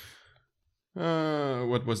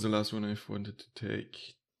 What was the last one I wanted to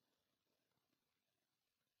take?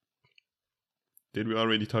 Did we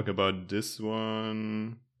already talk about this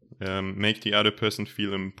one? make the other person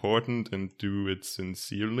feel important and do it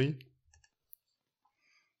sincerely.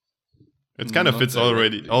 It kind of Not fits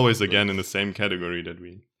directly, always but- again in the same category that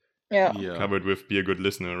we Yeah. Yeah. covered with be a good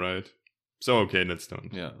listener, right? So okay, let's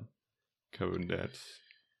don't Yeah. cover that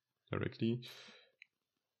directly.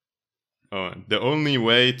 Oh, the only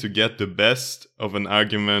way to get the best of an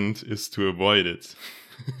argument is to avoid it.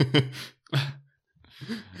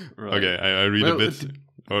 Right. Okay, I read Well, a bit.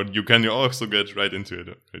 Or you can also get right into it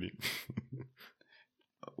already.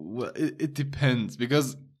 Well, it depends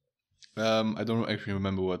because I don't actually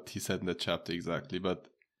remember what he said in that chapter exactly, but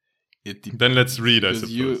it depends. Then let's read, I because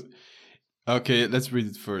suppose. Okay, let's read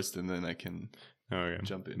it first, and then I can Okay.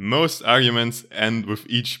 jump in. Most arguments end with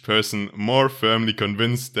each person more firmly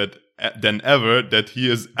convinced than ever that he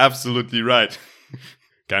is absolutely right.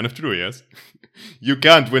 Kind of true, yes? You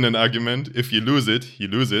can't win an argument. If you lose it, you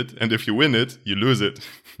lose it. And if you win it, you lose it.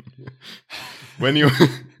 When you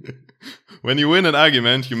win an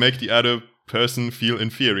argument, you make the other person feel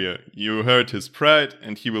inferior. You hurt his pride,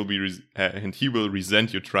 and he will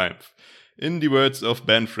resent your triumph. In the words of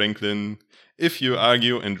Ben Franklin, if you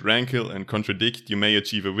argue and rankle and contradict, you may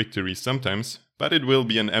achieve a victory sometimes, but it will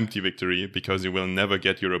be an empty victory because you will never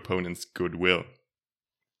get your opponent's goodwill.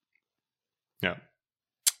 Yeah.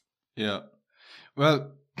 Yeah.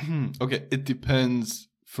 Well, okay, it depends,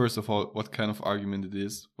 first of all, what kind of argument it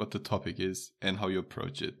is, what the topic is, and how you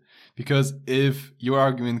approach it. Because if your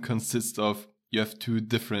argument consists of you have two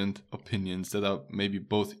different opinions that are maybe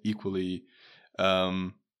both equally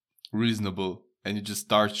reasonable, and you just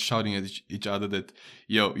start shouting at each other that,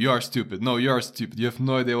 yo, you are stupid. No, you are stupid. You have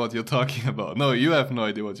no idea what you're talking about. No, you have no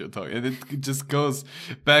idea what you're talking. And it just goes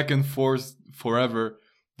back and forth forever.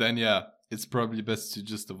 Then, yeah, it's probably best to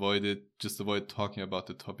just avoid it. Just avoid talking about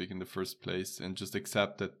the topic in the first place and just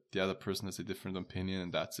accept that the other person has a different opinion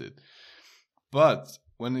and that's it. But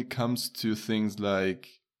when it comes to things like,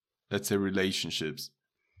 let's say, relationships,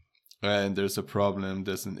 and there's a problem,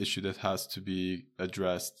 there's an issue that has to be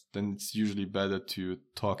addressed, then it's usually better to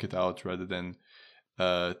talk it out rather than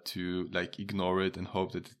to like ignore it and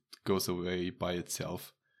hope that it goes away by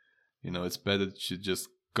itself. You know, it's better to just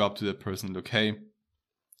go up to the person, look, hey,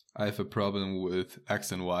 I have a problem with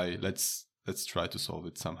X and Y. Let's try to solve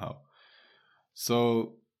it somehow.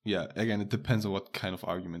 So yeah, again, it depends on what kind of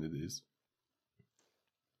argument it is.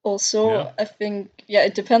 Also, Yeah. I think, yeah,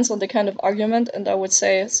 it depends on the kind of argument, and I would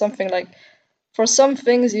say something like, for some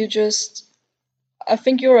things, I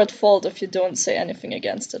think you're at fault if you don't say anything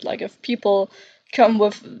against it. Like, if people come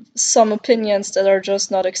with some opinions that are just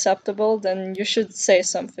not acceptable, then you should say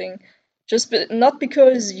something. Not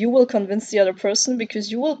because you will convince the other person,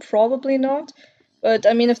 because you will probably not. But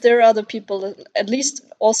I mean, if there are other people, at least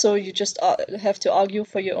also you just have to argue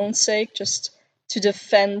for your own sake, just to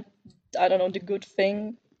defend, I don't know, the good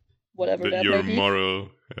thing, whatever that Your may be. moral,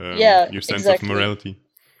 Yeah, your sense exactly. of morality.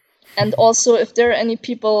 And also, if there are any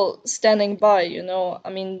people standing by, I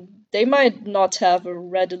mean, they might not have a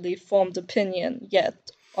readily formed opinion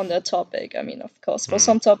yet on that topic. I mean, of course, for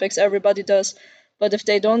some topics, everybody does. But if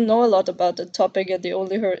they don't know a lot about the topic and they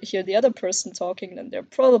only hear the other person talking, then they're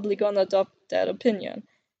probably going to adopt that opinion.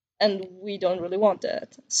 And we don't really want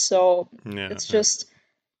that. So Yeah.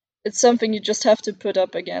 it's something you just have to put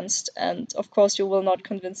up against. And of course, you will not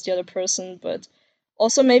convince the other person, but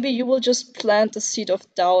also maybe you will just plant a seed of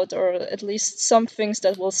doubt, or at least some things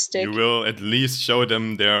that will stick. You will at least show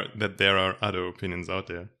them that there are other opinions out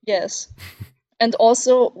there. Yes. And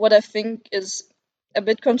also, what I think is a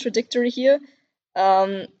bit contradictory here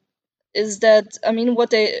is that, I mean,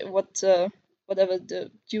 whatever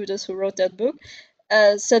the dude is who wrote that book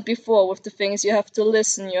said before with the things, you have to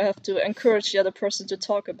listen, you have to encourage the other person to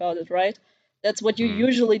talk about it, right? That's what you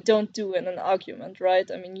usually don't do in an argument, right?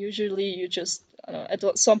 I mean, usually you just, I don't know,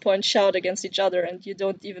 at some point shout against each other and you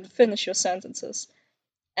don't even finish your sentences.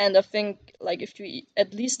 And I think, like, if you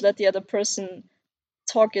at least let the other person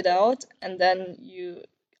talk it out and then you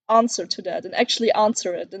answer to that and actually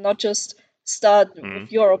answer it and not just start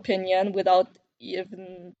with your opinion without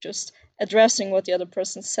even just addressing what the other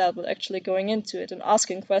person said, but actually going into it and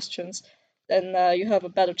asking questions, then you have a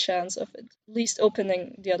better chance of at least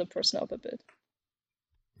opening the other person up a bit.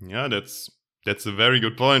 Yeah, that's a very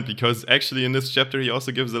good point, because actually in this chapter he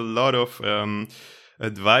also gives a lot of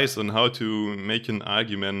advice on how to make an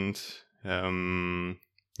argument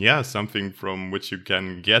something from which you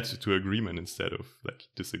can get to agreement instead of like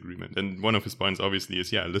disagreement. And one of his points obviously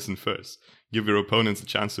is, listen first. Give your opponents a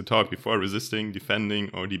chance to talk before resisting, defending,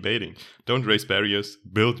 or debating. Don't raise barriers,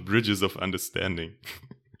 build bridges of understanding.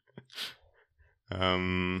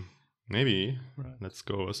 maybe let's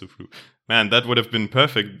go also through. Man, that would have been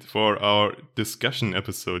perfect for our discussion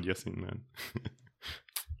episode, Yasin, man.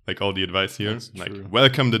 Like all the advice here. That's like, true.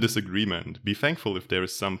 welcome the disagreement. Be thankful if there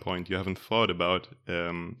is some point you haven't thought about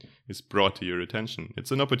is brought to your attention.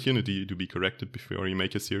 It's an opportunity to be corrected before you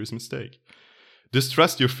make a serious mistake.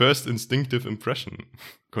 Distrust your first instinctive impression.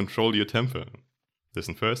 Control your temper.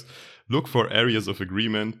 Listen first. Look for areas of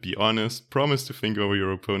agreement. Be honest. Promise to think over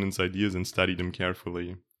your opponent's ideas and study them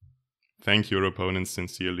carefully. Thank your opponents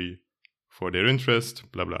sincerely for their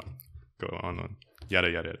interest. Blah, blah. Go on. Yada,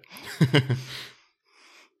 yada.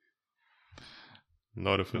 A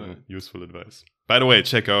lot of useful advice. By the way,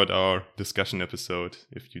 check out our discussion episode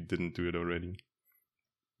if you didn't do it already.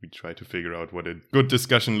 We try to figure out what a good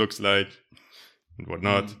discussion looks like and what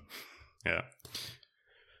not. Yeah.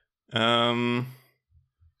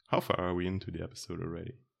 How far are we into the episode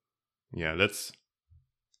already? Yeah, let's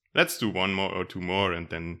do one more or two more and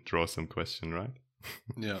then draw some question, right?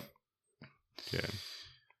 Yeah. Okay.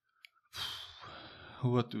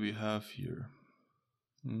 What do we have here?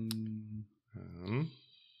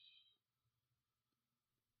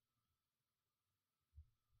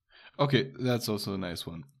 Okay, that's also a nice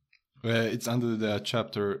one. It's under the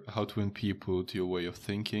chapter How to Win People to Your Way of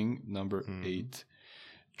Thinking, number 8.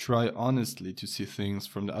 Try honestly to see things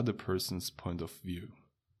from the other person's point of view.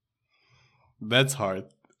 That's hard,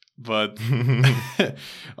 but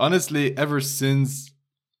honestly, ever since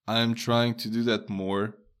I'm trying to do that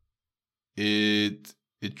more, it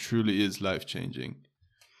truly is life-changing.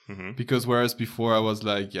 Because whereas before I was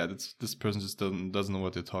like, yeah, this person just doesn't know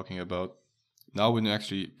what they're talking about. Now when you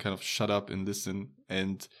actually kind of shut up and listen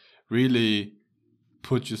and really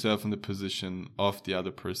put yourself in the position of the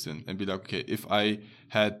other person and be like, okay, if I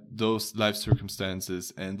had those life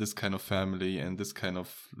circumstances and this kind of family and this kind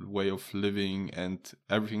of way of living and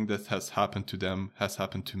everything that has happened to them has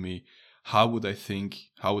happened to me, how would I think?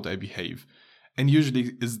 How would I behave? And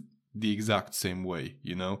usually is the exact same way,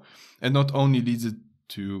 you know? And not only leads it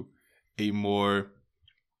to a more,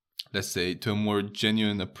 let's say, to a more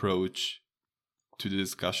genuine approach to the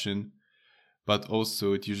discussion, but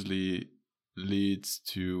also it usually leads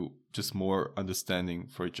to just more understanding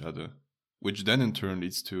for each other, which then in turn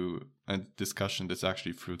leads to a discussion that's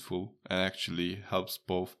actually fruitful and actually helps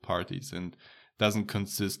both parties and doesn't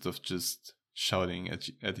consist of just shouting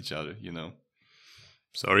at each other, you know?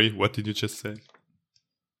 Sorry, what did you just say?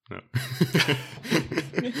 No.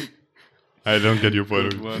 I don't get your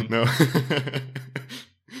point. No.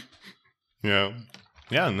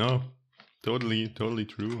 Yeah, no. Totally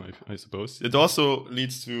true, I suppose. It also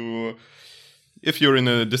leads to, if you're in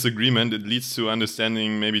a disagreement, it leads to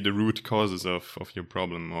understanding maybe the root causes of your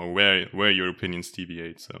problem or where your opinions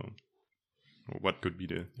deviate. So, what could be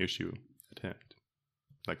the issue at hand?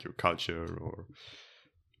 Like your culture or,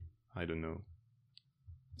 I don't know.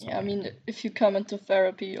 Yeah, I mean, if you come into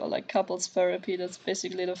therapy or like couples therapy, that's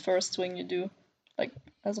basically the first thing you do, like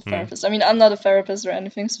as a therapist. I mean, I'm not a therapist or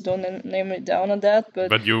anything, so don't name me down on that.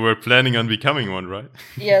 But you were planning on becoming one, right?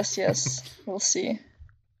 Yes, we'll see.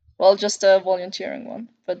 Well, just a volunteering one,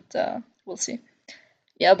 but we'll see.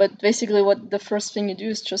 Yeah, but basically what the first thing you do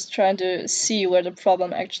is just trying to see where the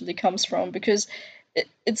problem actually comes from, because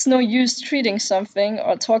it's no use treating something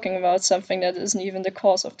or talking about something that isn't even the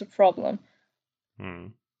cause of the problem.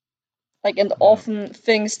 Like, and often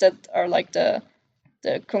things that are like the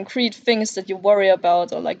concrete things that you worry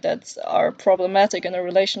about or like that are problematic in a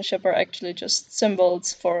relationship are actually just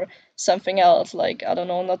symbols for something else, like, I don't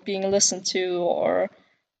know, not being listened to or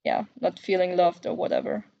not feeling loved or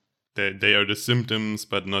whatever. They are the symptoms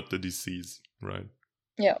but not the disease, right?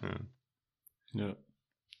 Yeah.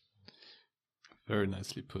 Very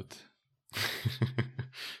nicely put.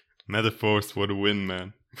 Metaphors for the win,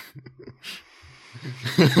 man.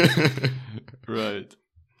 Right.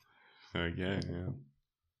 Okay, yeah.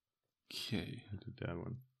 Okay. I did that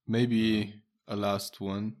one. Maybe a last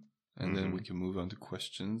one, and then we can move on to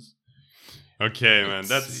questions. Okay, man.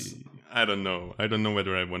 That's, I don't know. I don't know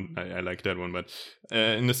whether I like that one, but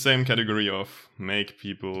in the same category of make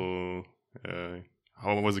people,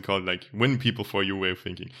 how was it called? Like, win people for your way of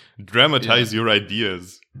thinking. Dramatize your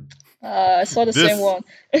ideas. I saw the same one.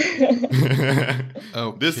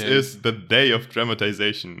 Okay. This is the day of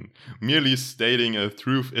dramatization. Merely stating a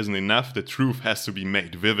truth isn't enough. The truth has to be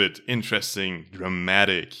made vivid, interesting,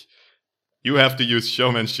 dramatic. You have to use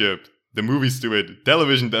showmanship. The movies do it.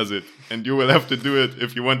 Television does it. And you will have to do it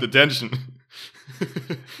if you want attention.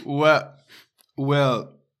 Well,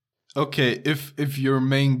 okay. If your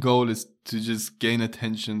main goal is to just gain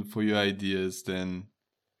attention for your ideas, then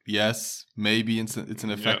yes, maybe it's an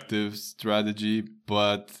effective strategy,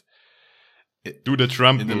 but Do the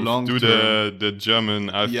Trump in the move. long Do term. the German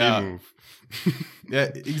AfD Yeah. move.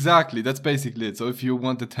 Yeah, exactly. That's basically it. So if you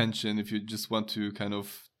want attention, if you just want to kind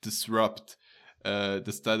of disrupt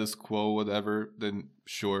the status quo, whatever, then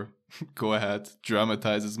sure, go ahead,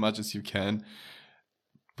 dramatize as much as you can.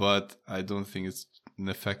 But I don't think it's an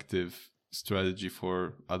effective strategy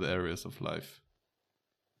for other areas of life.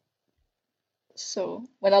 So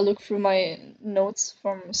when I look through my notes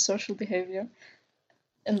from social behavior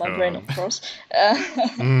in my brain, of course,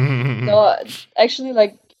 no, actually,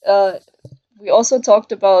 like we also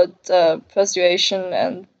talked about persuasion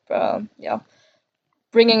and yeah,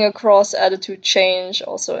 bringing across attitude change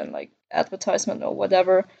also in like advertisement or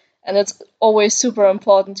whatever. And it's always super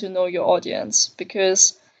important to know your audience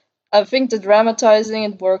because I think the dramatizing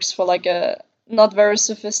it works for like a not very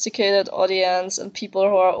sophisticated audience and people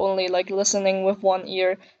who are only like listening with one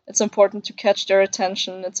ear. It's important to catch their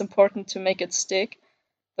attention. It's important to make it stick.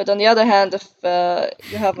 But on the other hand, if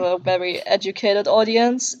you have a very educated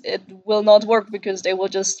audience, it will not work because they will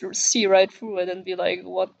just see right through it and be like,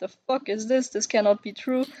 "What the fuck is this? This cannot be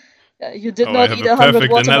true. You did Oh, I not have eat a 100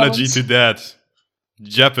 perfect analogy watermelons." to that.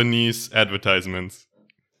 Japanese advertisements.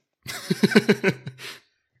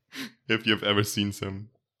 If you've ever seen some.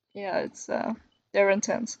 Yeah, it's they're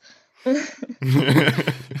intense. Yeah.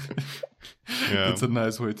 That's a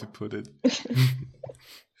nice way to put it.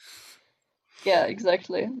 Yeah,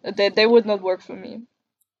 exactly. They would not work for me.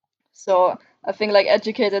 So I think like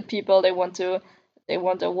educated people they want a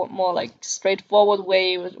more like straightforward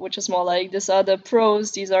way, which is more like these are the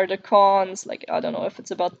pros, these are the cons. Like I don't know if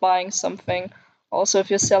it's about buying something. Also, if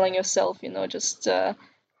you're selling yourself, just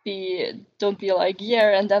don't be like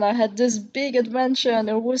yeah. And then I had this big adventure and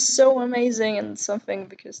it was so amazing and something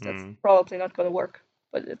because that's probably not gonna work.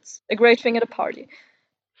 But it's a great thing at a party.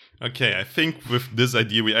 Okay, I think with this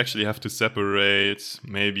idea we actually have to separate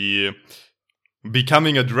maybe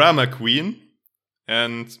becoming a drama queen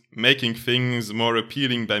and making things more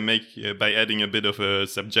appealing by adding a bit of a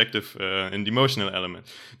subjective and emotional element.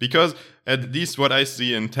 Because at least what I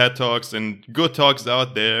see in TED Talks and good talks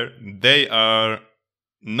out there, they are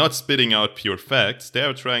not spitting out pure facts. They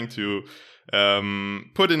are trying to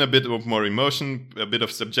put in a bit of more emotion, a bit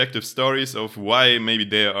of subjective stories of why maybe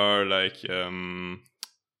they are like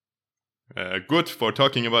good for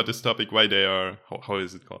talking about this topic, why they are, how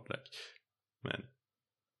is it called? Like, man.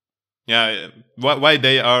 Yeah, why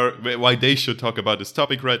they should talk about this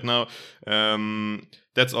topic right now.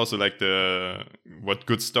 That's also like what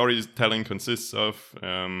good storytelling consists of,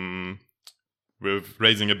 with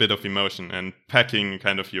raising a bit of emotion and packing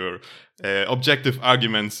kind of your objective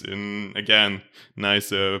arguments in, again,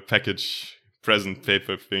 nice package present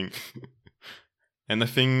paper thing. And I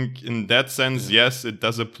think in that sense, yes, it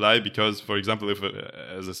does apply because, for example, if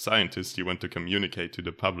as a scientist you want to communicate to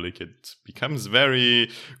the public, it becomes very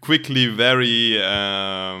quickly very,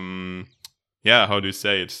 how do you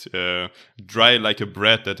say it? Dry like a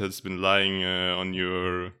bread that has been lying on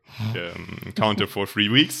your counter for 3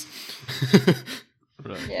 weeks.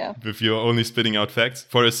 Right. Yeah. If you're only spitting out facts.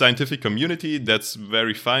 For a scientific community, that's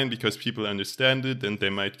very fine because people understand it and they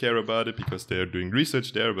might care about it because they are doing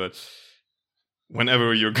research there, but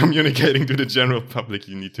whenever you're communicating to the general public,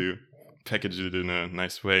 you need to package it in a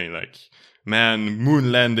nice way. Like, man,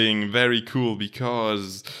 moon landing, very cool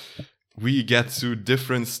because we get to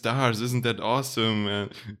different stars. Isn't that awesome?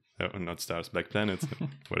 Not stars, black planets,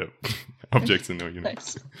 whatever. Objects in the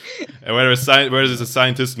universe. Nice. Whereas a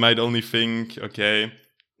scientist might only think, okay,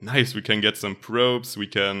 nice, we can get some probes, we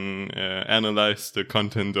can analyze the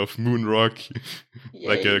content of moon rock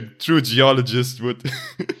like a true geologist would.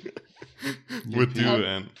 Would do.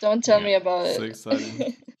 And don't tell me about it. So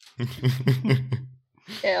exciting.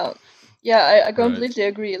 Yeah, I completely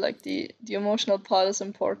agree. Like the emotional part is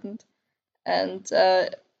important, and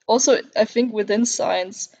also I think within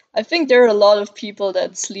science, I think there are a lot of people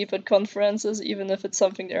that sleep at conferences, even if it's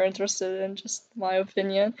something they're interested in. Just my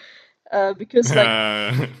opinion, because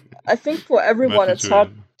like I think for everyone it's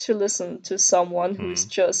hard to listen to someone who's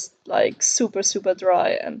just like super super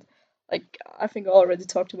dry and. Like, I think I already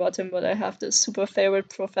talked about him, but I have this super favorite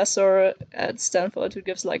professor at Stanford who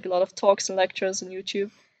gives like a lot of talks and lectures on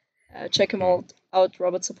YouTube. Check him out,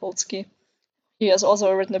 Robert Sapolsky. He has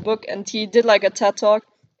also written a book, and he did like a TED Talk,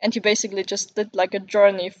 and he basically just did like a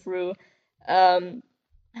journey through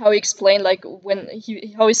how he explained like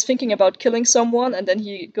how he's thinking about killing someone, and then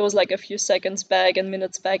he goes like a few seconds back and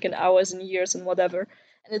minutes back and hours and years and whatever.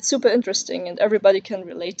 And it's super interesting, and everybody can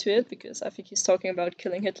relate to it because I think he's talking about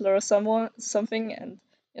killing Hitler or something, and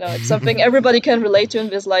it's something everybody can relate to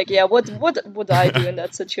and is like, yeah, what would I do in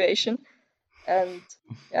that situation? And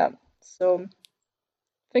yeah, so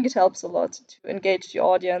think it helps a lot to engage the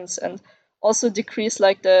audience and also decrease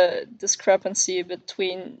like the discrepancy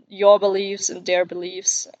between your beliefs and their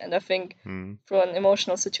beliefs. And I think for an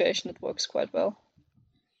emotional situation, it works quite well.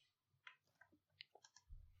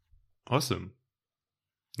 Awesome.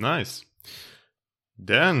 Nice.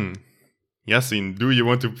 Then, Yasin, do you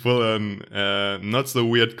want to pull a not so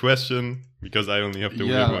weird question? Because I only have the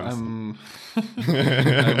weird ones.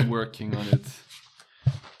 I'm working on it.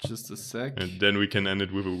 Just a sec. And then we can end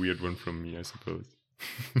it with a weird one from me, I suppose.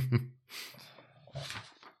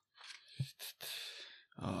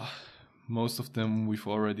 Most of them we've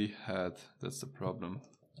already had. That's the problem.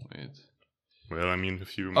 Wait. Well, I mean, a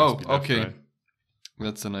few must be left, okay. right?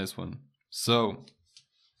 That's a nice one. So,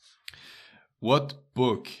 what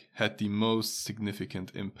book had the most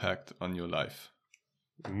significant impact on your life?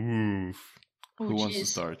 Oof. Who wants to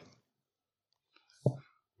start?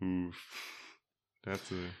 Oof.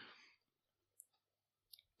 That's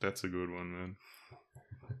a good one,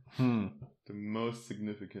 man. The most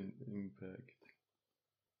significant impact.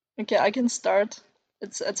 Okay, I can start.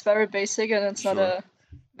 It's very basic and it's not a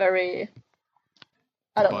very...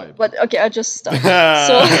 I don't know, but okay, I just start.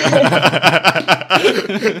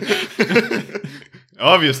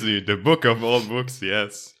 Obviously, the book of all books,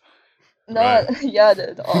 yes. No, right. Yeah,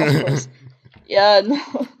 of course. Yeah,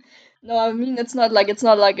 no, I mean it's not like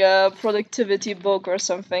a productivity book or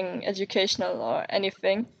something educational or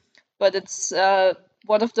anything, but it's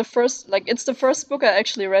one of the first, like it's the first book I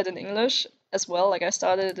actually read in English as well. Like I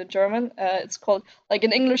started it in German. It's called, like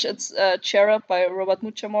in English it's Cherub by Robert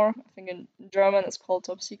Muchamore. I think in German it's called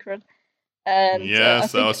Top Secret. And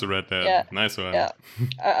yes, I also read that. Yeah, nice one. Yeah,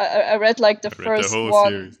 I read like the first whole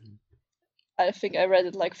one. Series. I think I read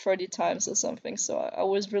it like 30 times or something. So I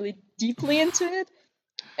was really deeply into it,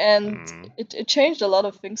 and it changed a lot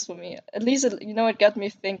of things for me. At least it got me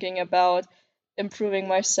thinking about improving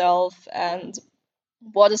myself and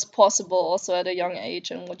what is possible also at a young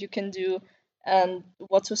age and what you can do and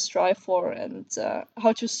what to strive for and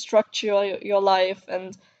how to structure your life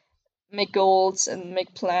and make goals and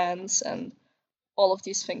make plans and all of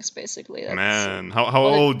these things basically. Man, how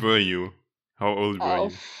old were you? How old were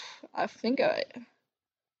you? I think I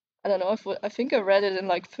don't know, I think I read it in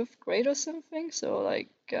like 5th grade or something, so like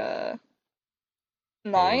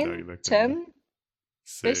 9, 10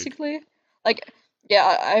 basically. Like yeah,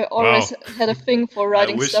 I always had a thing for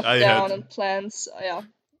writing stuff down and plans. Yeah,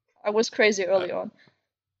 I was crazy early on.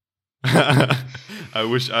 I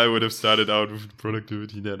wish I would have started out with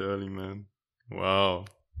productivity that early, man. Wow.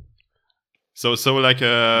 So like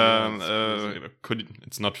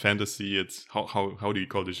it's not fantasy. It's how do you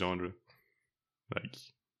call the genre? Like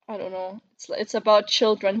I don't know. It's about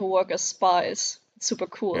children who work as spies. It's super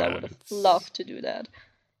cool. Yeah, I would have loved to do that.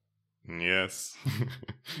 Yes,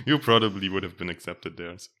 you probably would have been accepted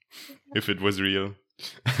there if it was real.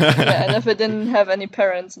 Yeah, and if it didn't have any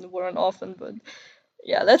parents and were an orphan, but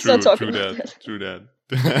yeah, let's not talk about that. True that.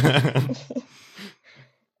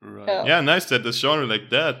 Right. Yeah, nice that the genre like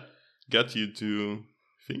that got you to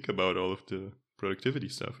think about all of the productivity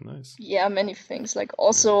stuff. Nice. Yeah, many things. Like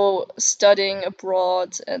also studying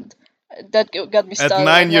abroad, and that got me started. At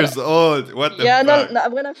 9 years old, what the fuck? No,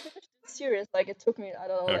 when I finished the series, like it took me, I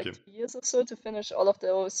don't know, like 2 years or so to finish all of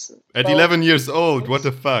those. At 11 years old, what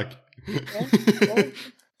the fuck? Yeah.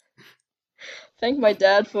 Thank my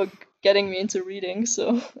dad for getting me into reading,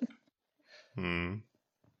 so. Very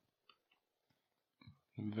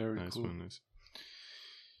nice cool. Nice.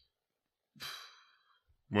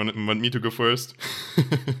 Want me to go first?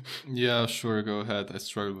 Yeah, sure, go ahead. I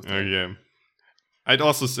struggle with that. Okay. I'd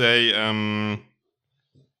also say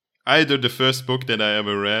either the first book that I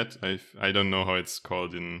ever read, I don't know how it's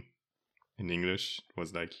called in English,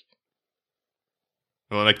 was like,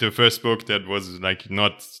 well, like the first book that was like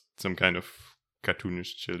not some kind of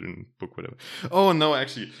cartoonish children book, whatever. Oh no,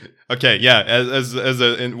 actually, okay, yeah.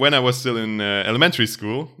 When I was still in elementary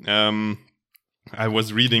school, I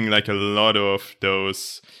was reading like a lot of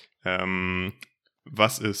those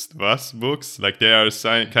Was ist was books. Like they are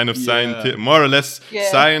scientific, more or less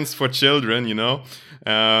science for children,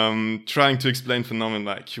 trying to explain phenomena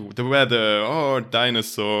like the weather or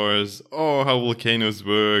dinosaurs or how volcanoes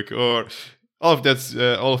work or all of that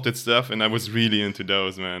stuff. And I was really into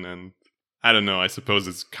those, man. And I don't know, I suppose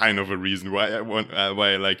it's kind of a reason why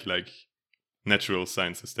I like natural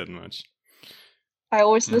sciences that much. I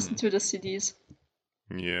always listened to the CDs.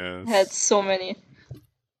 Yes. I had so many.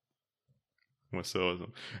 Was so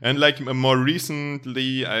awesome. And like more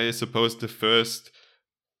recently, I suppose the first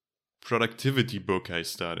productivity book I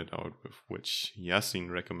started out with, which Yasin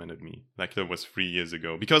recommended me. Like that was 3 years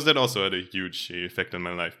ago, because that also had a huge effect on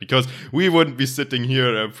my life. Because we wouldn't be sitting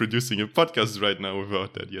here producing a podcast right now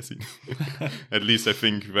without that, Yasin. At least I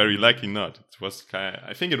think very likely not. It was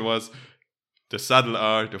I think it was The Subtle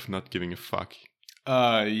Art of Not Giving a Fuck.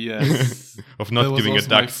 Yes. Of not giving a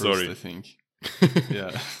duck. Sorry, I think.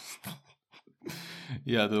 Yeah.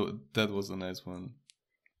 Yeah, that was a nice one.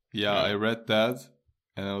 Yeah, I read that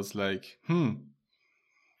and I was like, I'm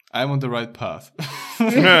on the right path.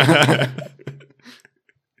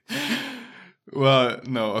 Well,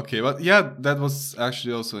 no, okay. But yeah, that was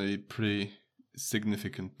actually also a pretty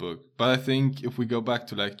significant book. But I think if we go back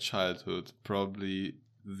to like childhood, probably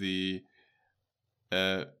the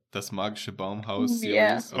Das Magische Baumhaus series.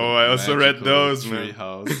 Yeah. Oh, I also read Magical those, Tree man.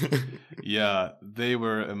 House. Yeah, they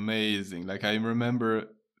were amazing. Like I remember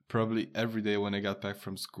probably every day when I got back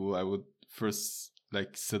from school, I would first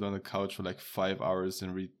like sit on the couch for like 5 hours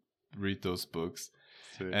and read those books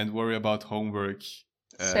and worry about homework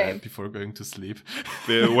before going to sleep.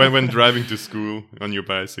 when driving to school on your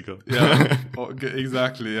bicycle. Yeah,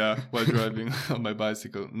 exactly. Yeah, while driving on my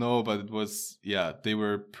bicycle. No, but it was, they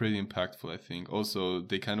were pretty impactful, I think. Also,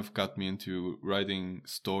 they kind of got me into writing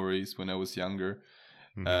stories when I was younger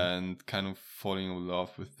and kind of falling in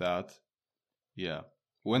love with that. Yeah.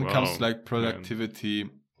 When it comes to like productivity,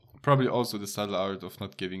 probably also The Subtle Art of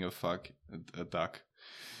Not Giving a Fuck, a duck.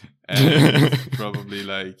 And probably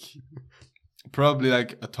like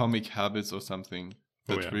Atomic Habits or something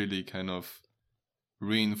that really kind of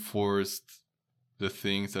reinforced the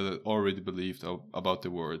things that I already believed about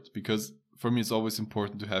the world. Because for me, it's always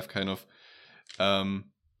important to have kind of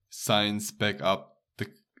science back up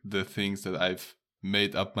the things that I've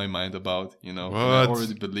made up my mind about, you know, and I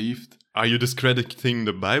already believed. Are you discrediting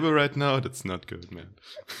the Bible right now? That's not good, man.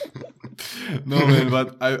 No, man,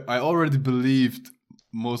 but I already believed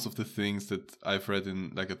most of the things that I've read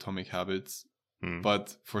in like Atomic Habits.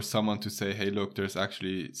 But for someone to say, hey, look, there's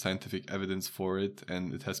actually scientific evidence for it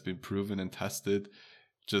and it has been proven and tested,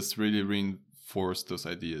 just really reinforced those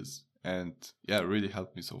ideas. And yeah, it really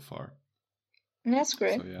helped me so far. That's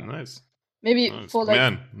great. So, yeah. Nice. Maybe for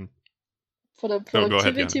like for the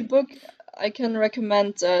productivity ahead, book, I can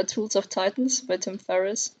recommend Tools of Titans by Tim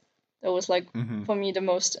Ferriss. That was like for me the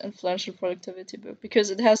most influential productivity book because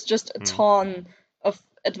it has just a ton of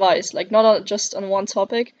advice, like not just on one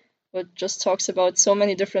topic, but just talks about so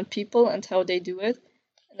many different people and how they do it.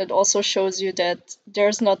 And it also shows you that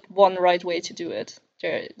there's not one right way to do it.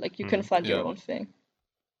 Like you can find your own thing.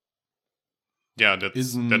 Yeah,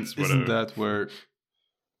 that's that where?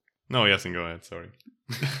 No, Yasin, go ahead. Sorry.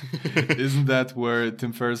 Isn't that where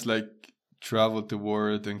Tim Ferriss like traveled the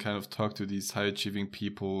world and kind of talked to these high achieving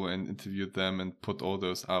people and interviewed them and put all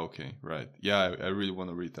those? Okay, right. Yeah, I really want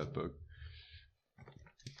to read that book.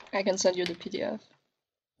 I can send you the PDF.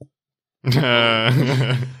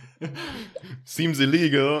 Seems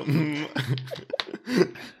illegal.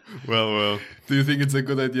 Well. Do you think it's a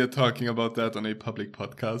good idea talking about that on a public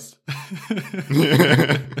podcast?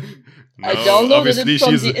 No, I downloaded it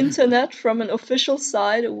from the internet from an official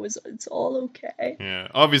site. It's all okay. Yeah,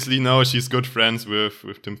 obviously now she's good friends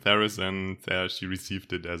with Tim Ferriss, and she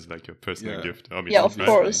received it as like a personal gift. Obviously, yeah, of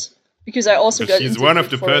course. Because I also got she's one of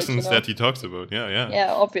the persons that he talks about. Yeah.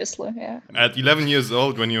 Yeah, obviously, yeah. At 11 years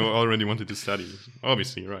old, when you already wanted to study,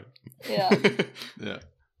 obviously, right? Yeah. Yeah.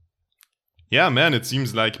 Yeah, man. It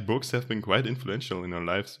seems like books have been quite influential in our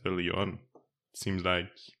lives early on. It seems like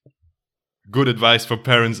good advice for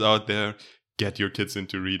parents out there: get your kids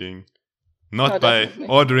into reading, not by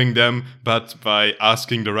ordering them, but by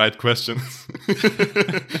asking the right questions.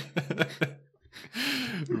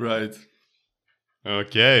 Right.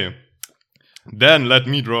 Okay. Then let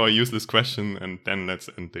me draw a useless question, and then let's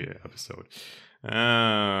end the episode.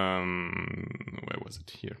 Where was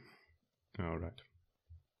it? Here. All right.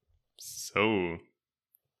 So.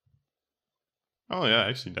 Oh yeah,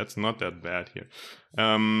 actually, that's not that bad here.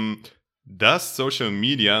 Does social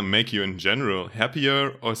media make you in general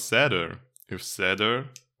happier or sadder? If sadder,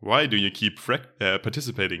 why do you keep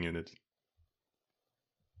participating in it?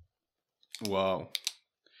 Wow.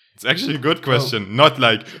 It's actually a good question. Not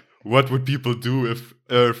like, what would people do if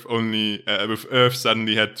Earth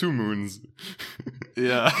suddenly had 2 moons?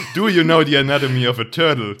 Yeah. Do you know the anatomy of a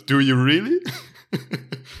turtle? Do you really?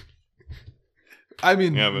 I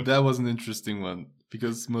mean, that was an interesting one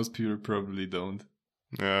because most people probably don't.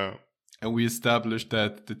 Yeah. And we established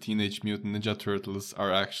that the Teenage Mutant Ninja Turtles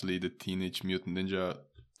are actually the Teenage Mutant Ninja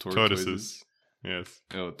Tortoises. Yes.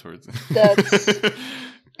 Oh, tortoises. That's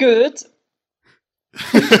good.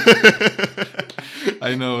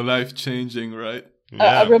 I know, life changing, right?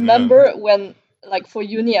 I Yeah, remember when, like, for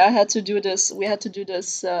uni, I had to do this. We had to do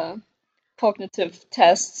this cognitive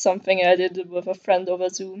test, something I did with a friend over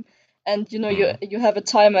Zoom. And you have a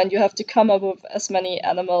timer, and you have to come up with as many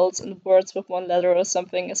animals and words with one letter or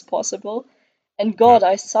something as possible. And yeah. God,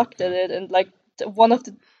 I sucked at it. And like one of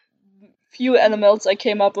the few animals I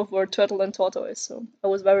came up with were turtle and tortoise. So I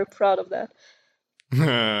was very proud of that.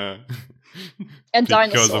 And Because of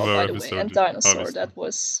dinosaur, our by the way, and episode, dinosaur. obviously. That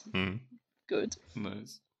was Mm. good.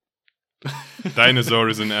 Nice. Dinosaur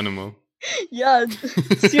is an animal. Yeah,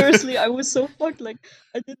 seriously, I was so fucked. Like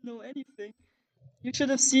I didn't know anything. You should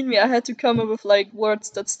have seen me. I had to come up with like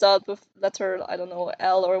words that start with letter, I don't know,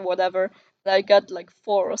 L or whatever. And I got like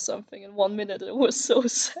 4 or something in 1 minute. It was so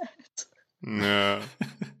sad. Yeah,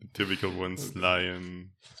 typical ones,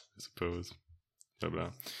 lion, I suppose. Blah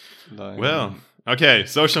blah. Lion. Well, okay,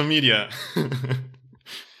 social media.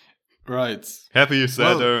 Right. Happy,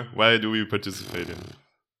 sadder? Why do we participate in it?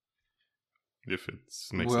 If it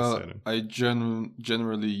makes us sadder. I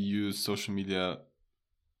generally use social media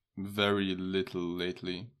very little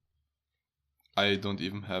lately. I don't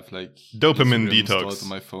even have like Dopamine Instagram installed detox on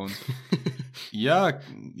my phone.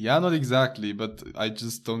 yeah, not exactly, but I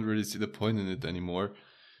just don't really see the point in it anymore.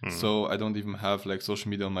 So I don't even have like social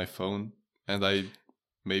media on my phone, and I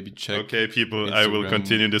maybe check. Okay, people, Instagram. I will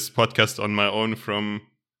continue this podcast on my own from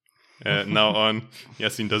now on.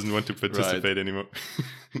 Yasin doesn't want to participate anymore.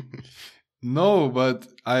 No, but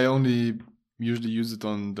I only usually use it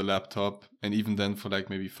on the laptop, and even then for like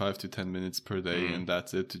maybe 5 to 10 minutes per day, and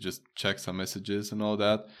that's it, to just check some messages and all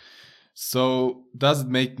that. So does it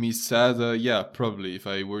make me sad? Yeah, probably. If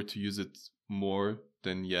I were to use it more,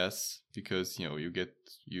 then yes, because you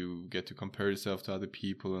get to compare yourself to other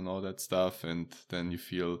people and all that stuff, and then you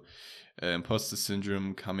feel imposter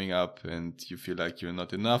syndrome coming up, and you feel like you're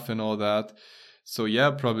not enough and all that. So yeah,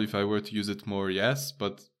 probably if I were to use it more, yes,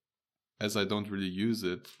 but as I don't really use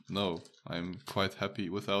it, no, I'm quite happy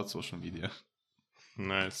without social media.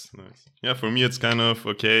 Nice. Yeah, for me it's kind of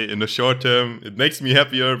okay. In the short term, it makes me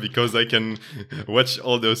happier because I can watch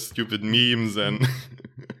all those stupid memes and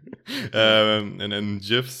and then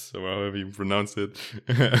GIFs, or however you pronounce it,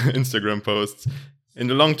 Instagram posts. In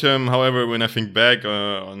the long term, however, when I think back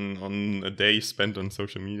on a day spent on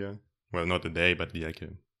social media, well, not a day, but like a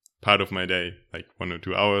part of my day, like 1 or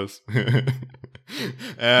 2 hours,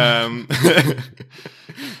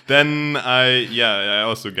 then I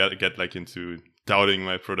also get like into doubting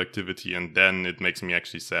my productivity, and then it makes me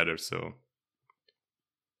actually sadder. So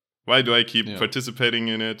why do I keep participating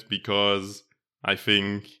in it? Because I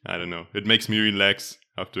think, I don't know, it makes me relax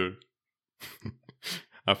after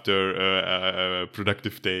a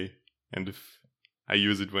productive day, and if I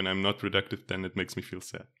use it when I'm not productive, then it makes me feel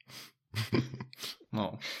sad.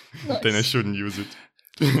 No. Nice. Then I shouldn't use it.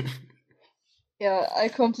 Yeah, I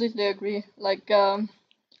completely agree. Like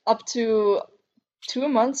up to 2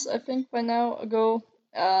 months, I think by now ago,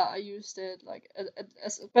 I used it like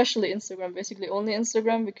especially Instagram, basically only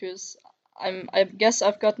Instagram, because I guess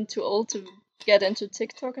I've gotten too old to get into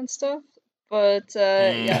TikTok and stuff. But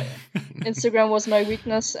yeah, Instagram was my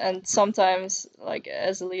weakness, and sometimes, like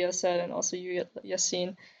as Elia said, and also you,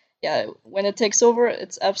 Yassine, yeah, when it takes over,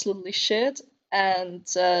 it's absolutely shit. And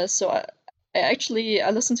so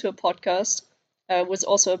I listened to a podcast, was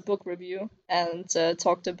also a book review, and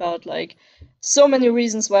talked about like so many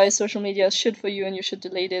reasons why social media is shit for you and you should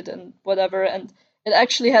delete it and whatever. And it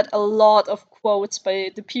actually had a lot of quotes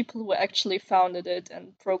by the people who actually founded it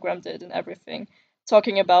and programmed it and everything,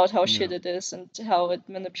 talking about how shit it is and how it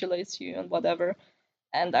manipulates you and whatever.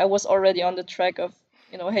 And I was already on the track of,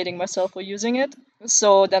 hating myself for using it.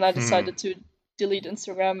 So then I decided to delete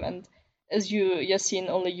Instagram, and as you, Yassine,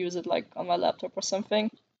 only use it like on my laptop or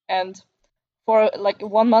something. And for like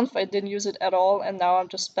 1 month, I didn't use it at all, and now I'm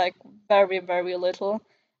just back very, very little,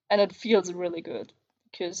 and it feels really good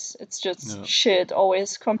because it's just shit,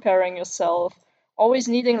 always comparing yourself, always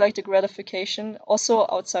needing like the gratification, also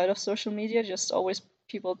outside of social media, just always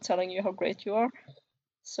people telling you how great you are.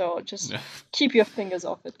 So just keep your fingers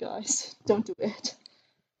off it, guys. Don't do it.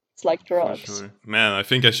 It's like drugs. For sure. Man, I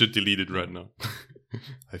think I should delete it right now.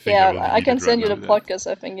 I think I will delete I can it send right you now. the podcast.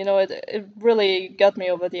 I think it really got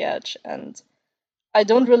me over the edge, and I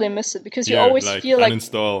don't really miss it because you Here, always like, feel like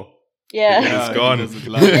uninstall. yeah, It's gone.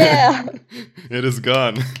 yeah, It is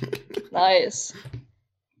gone. nice.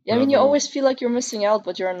 Yeah, I mean, you always feel like you're missing out,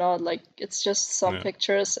 but you're not. Like, it's just some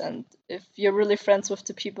pictures, and if you're really friends with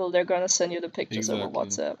the people, they're gonna send you the pictures over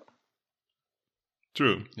WhatsApp.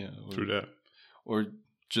 True. Yeah. True that. Or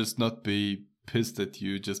just not be pissed at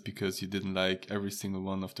you just because you didn't like every single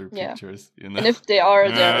one of their pictures. And if they are,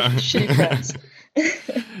 they're shitty friends.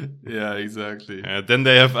 Yeah, exactly. Then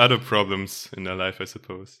they have other problems in their life, I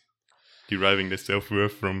suppose. Deriving their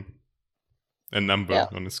self-worth from a number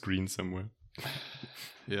on a screen somewhere.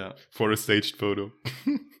 Yeah. For a staged photo.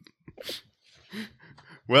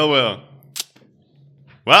 Well.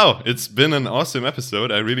 Wow, it's been an awesome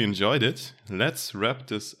episode. I really enjoyed it. Let's wrap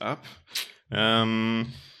this up. I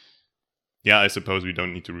suppose we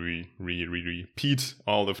don't need to repeat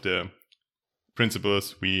all of the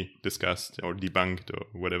principles we discussed or debunked or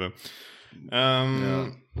whatever.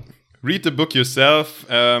 Read the book yourself.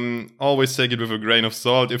 Always take it with a grain of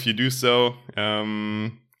salt if you do so.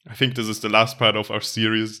 I think this is the last part of our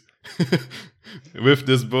series with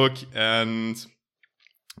this book. And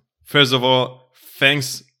first of all,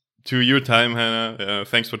 thanks to your time, Hannah.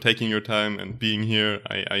 Thanks for taking your time and being here.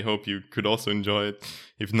 I hope you could also enjoy it.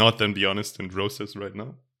 If not, then be honest and roast us right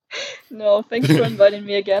now. No, thanks for inviting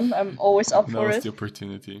me again. I'm always up for it. Now's the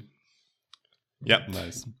opportunity. Yeah.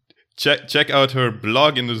 Nice. Check out her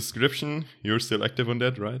blog in the description. You're still active on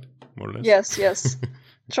that, right? More or less. Yes.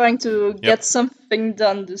 Trying to get something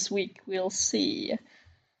done this week. We'll see.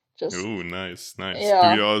 Oh, nice.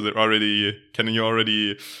 Yeah. Can you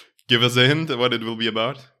already give us a hint of what it will be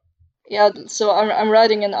about? Yeah, so I'm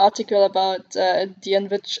writing an article about the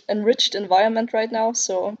enriched environment right now.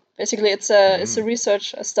 So basically, it's a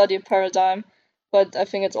research, a study paradigm, but I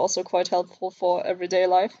think it's also quite helpful for everyday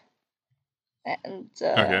life. And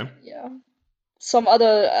a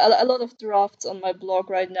lot of drafts on my blog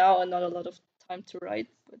right now, and not a lot of time to write,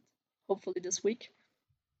 but hopefully this week.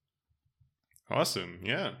 Awesome,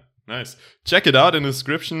 yeah, nice. Check it out in the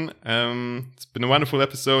description. It's been a wonderful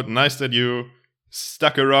episode. Nice that you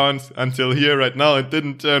stuck around until here right now and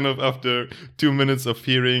didn't turn off after 2 minutes of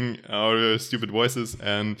hearing our stupid voices.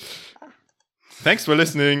 And thanks for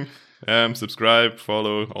listening. Subscribe,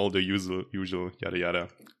 follow, all the usual yada yada.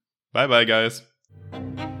 Bye bye, guys.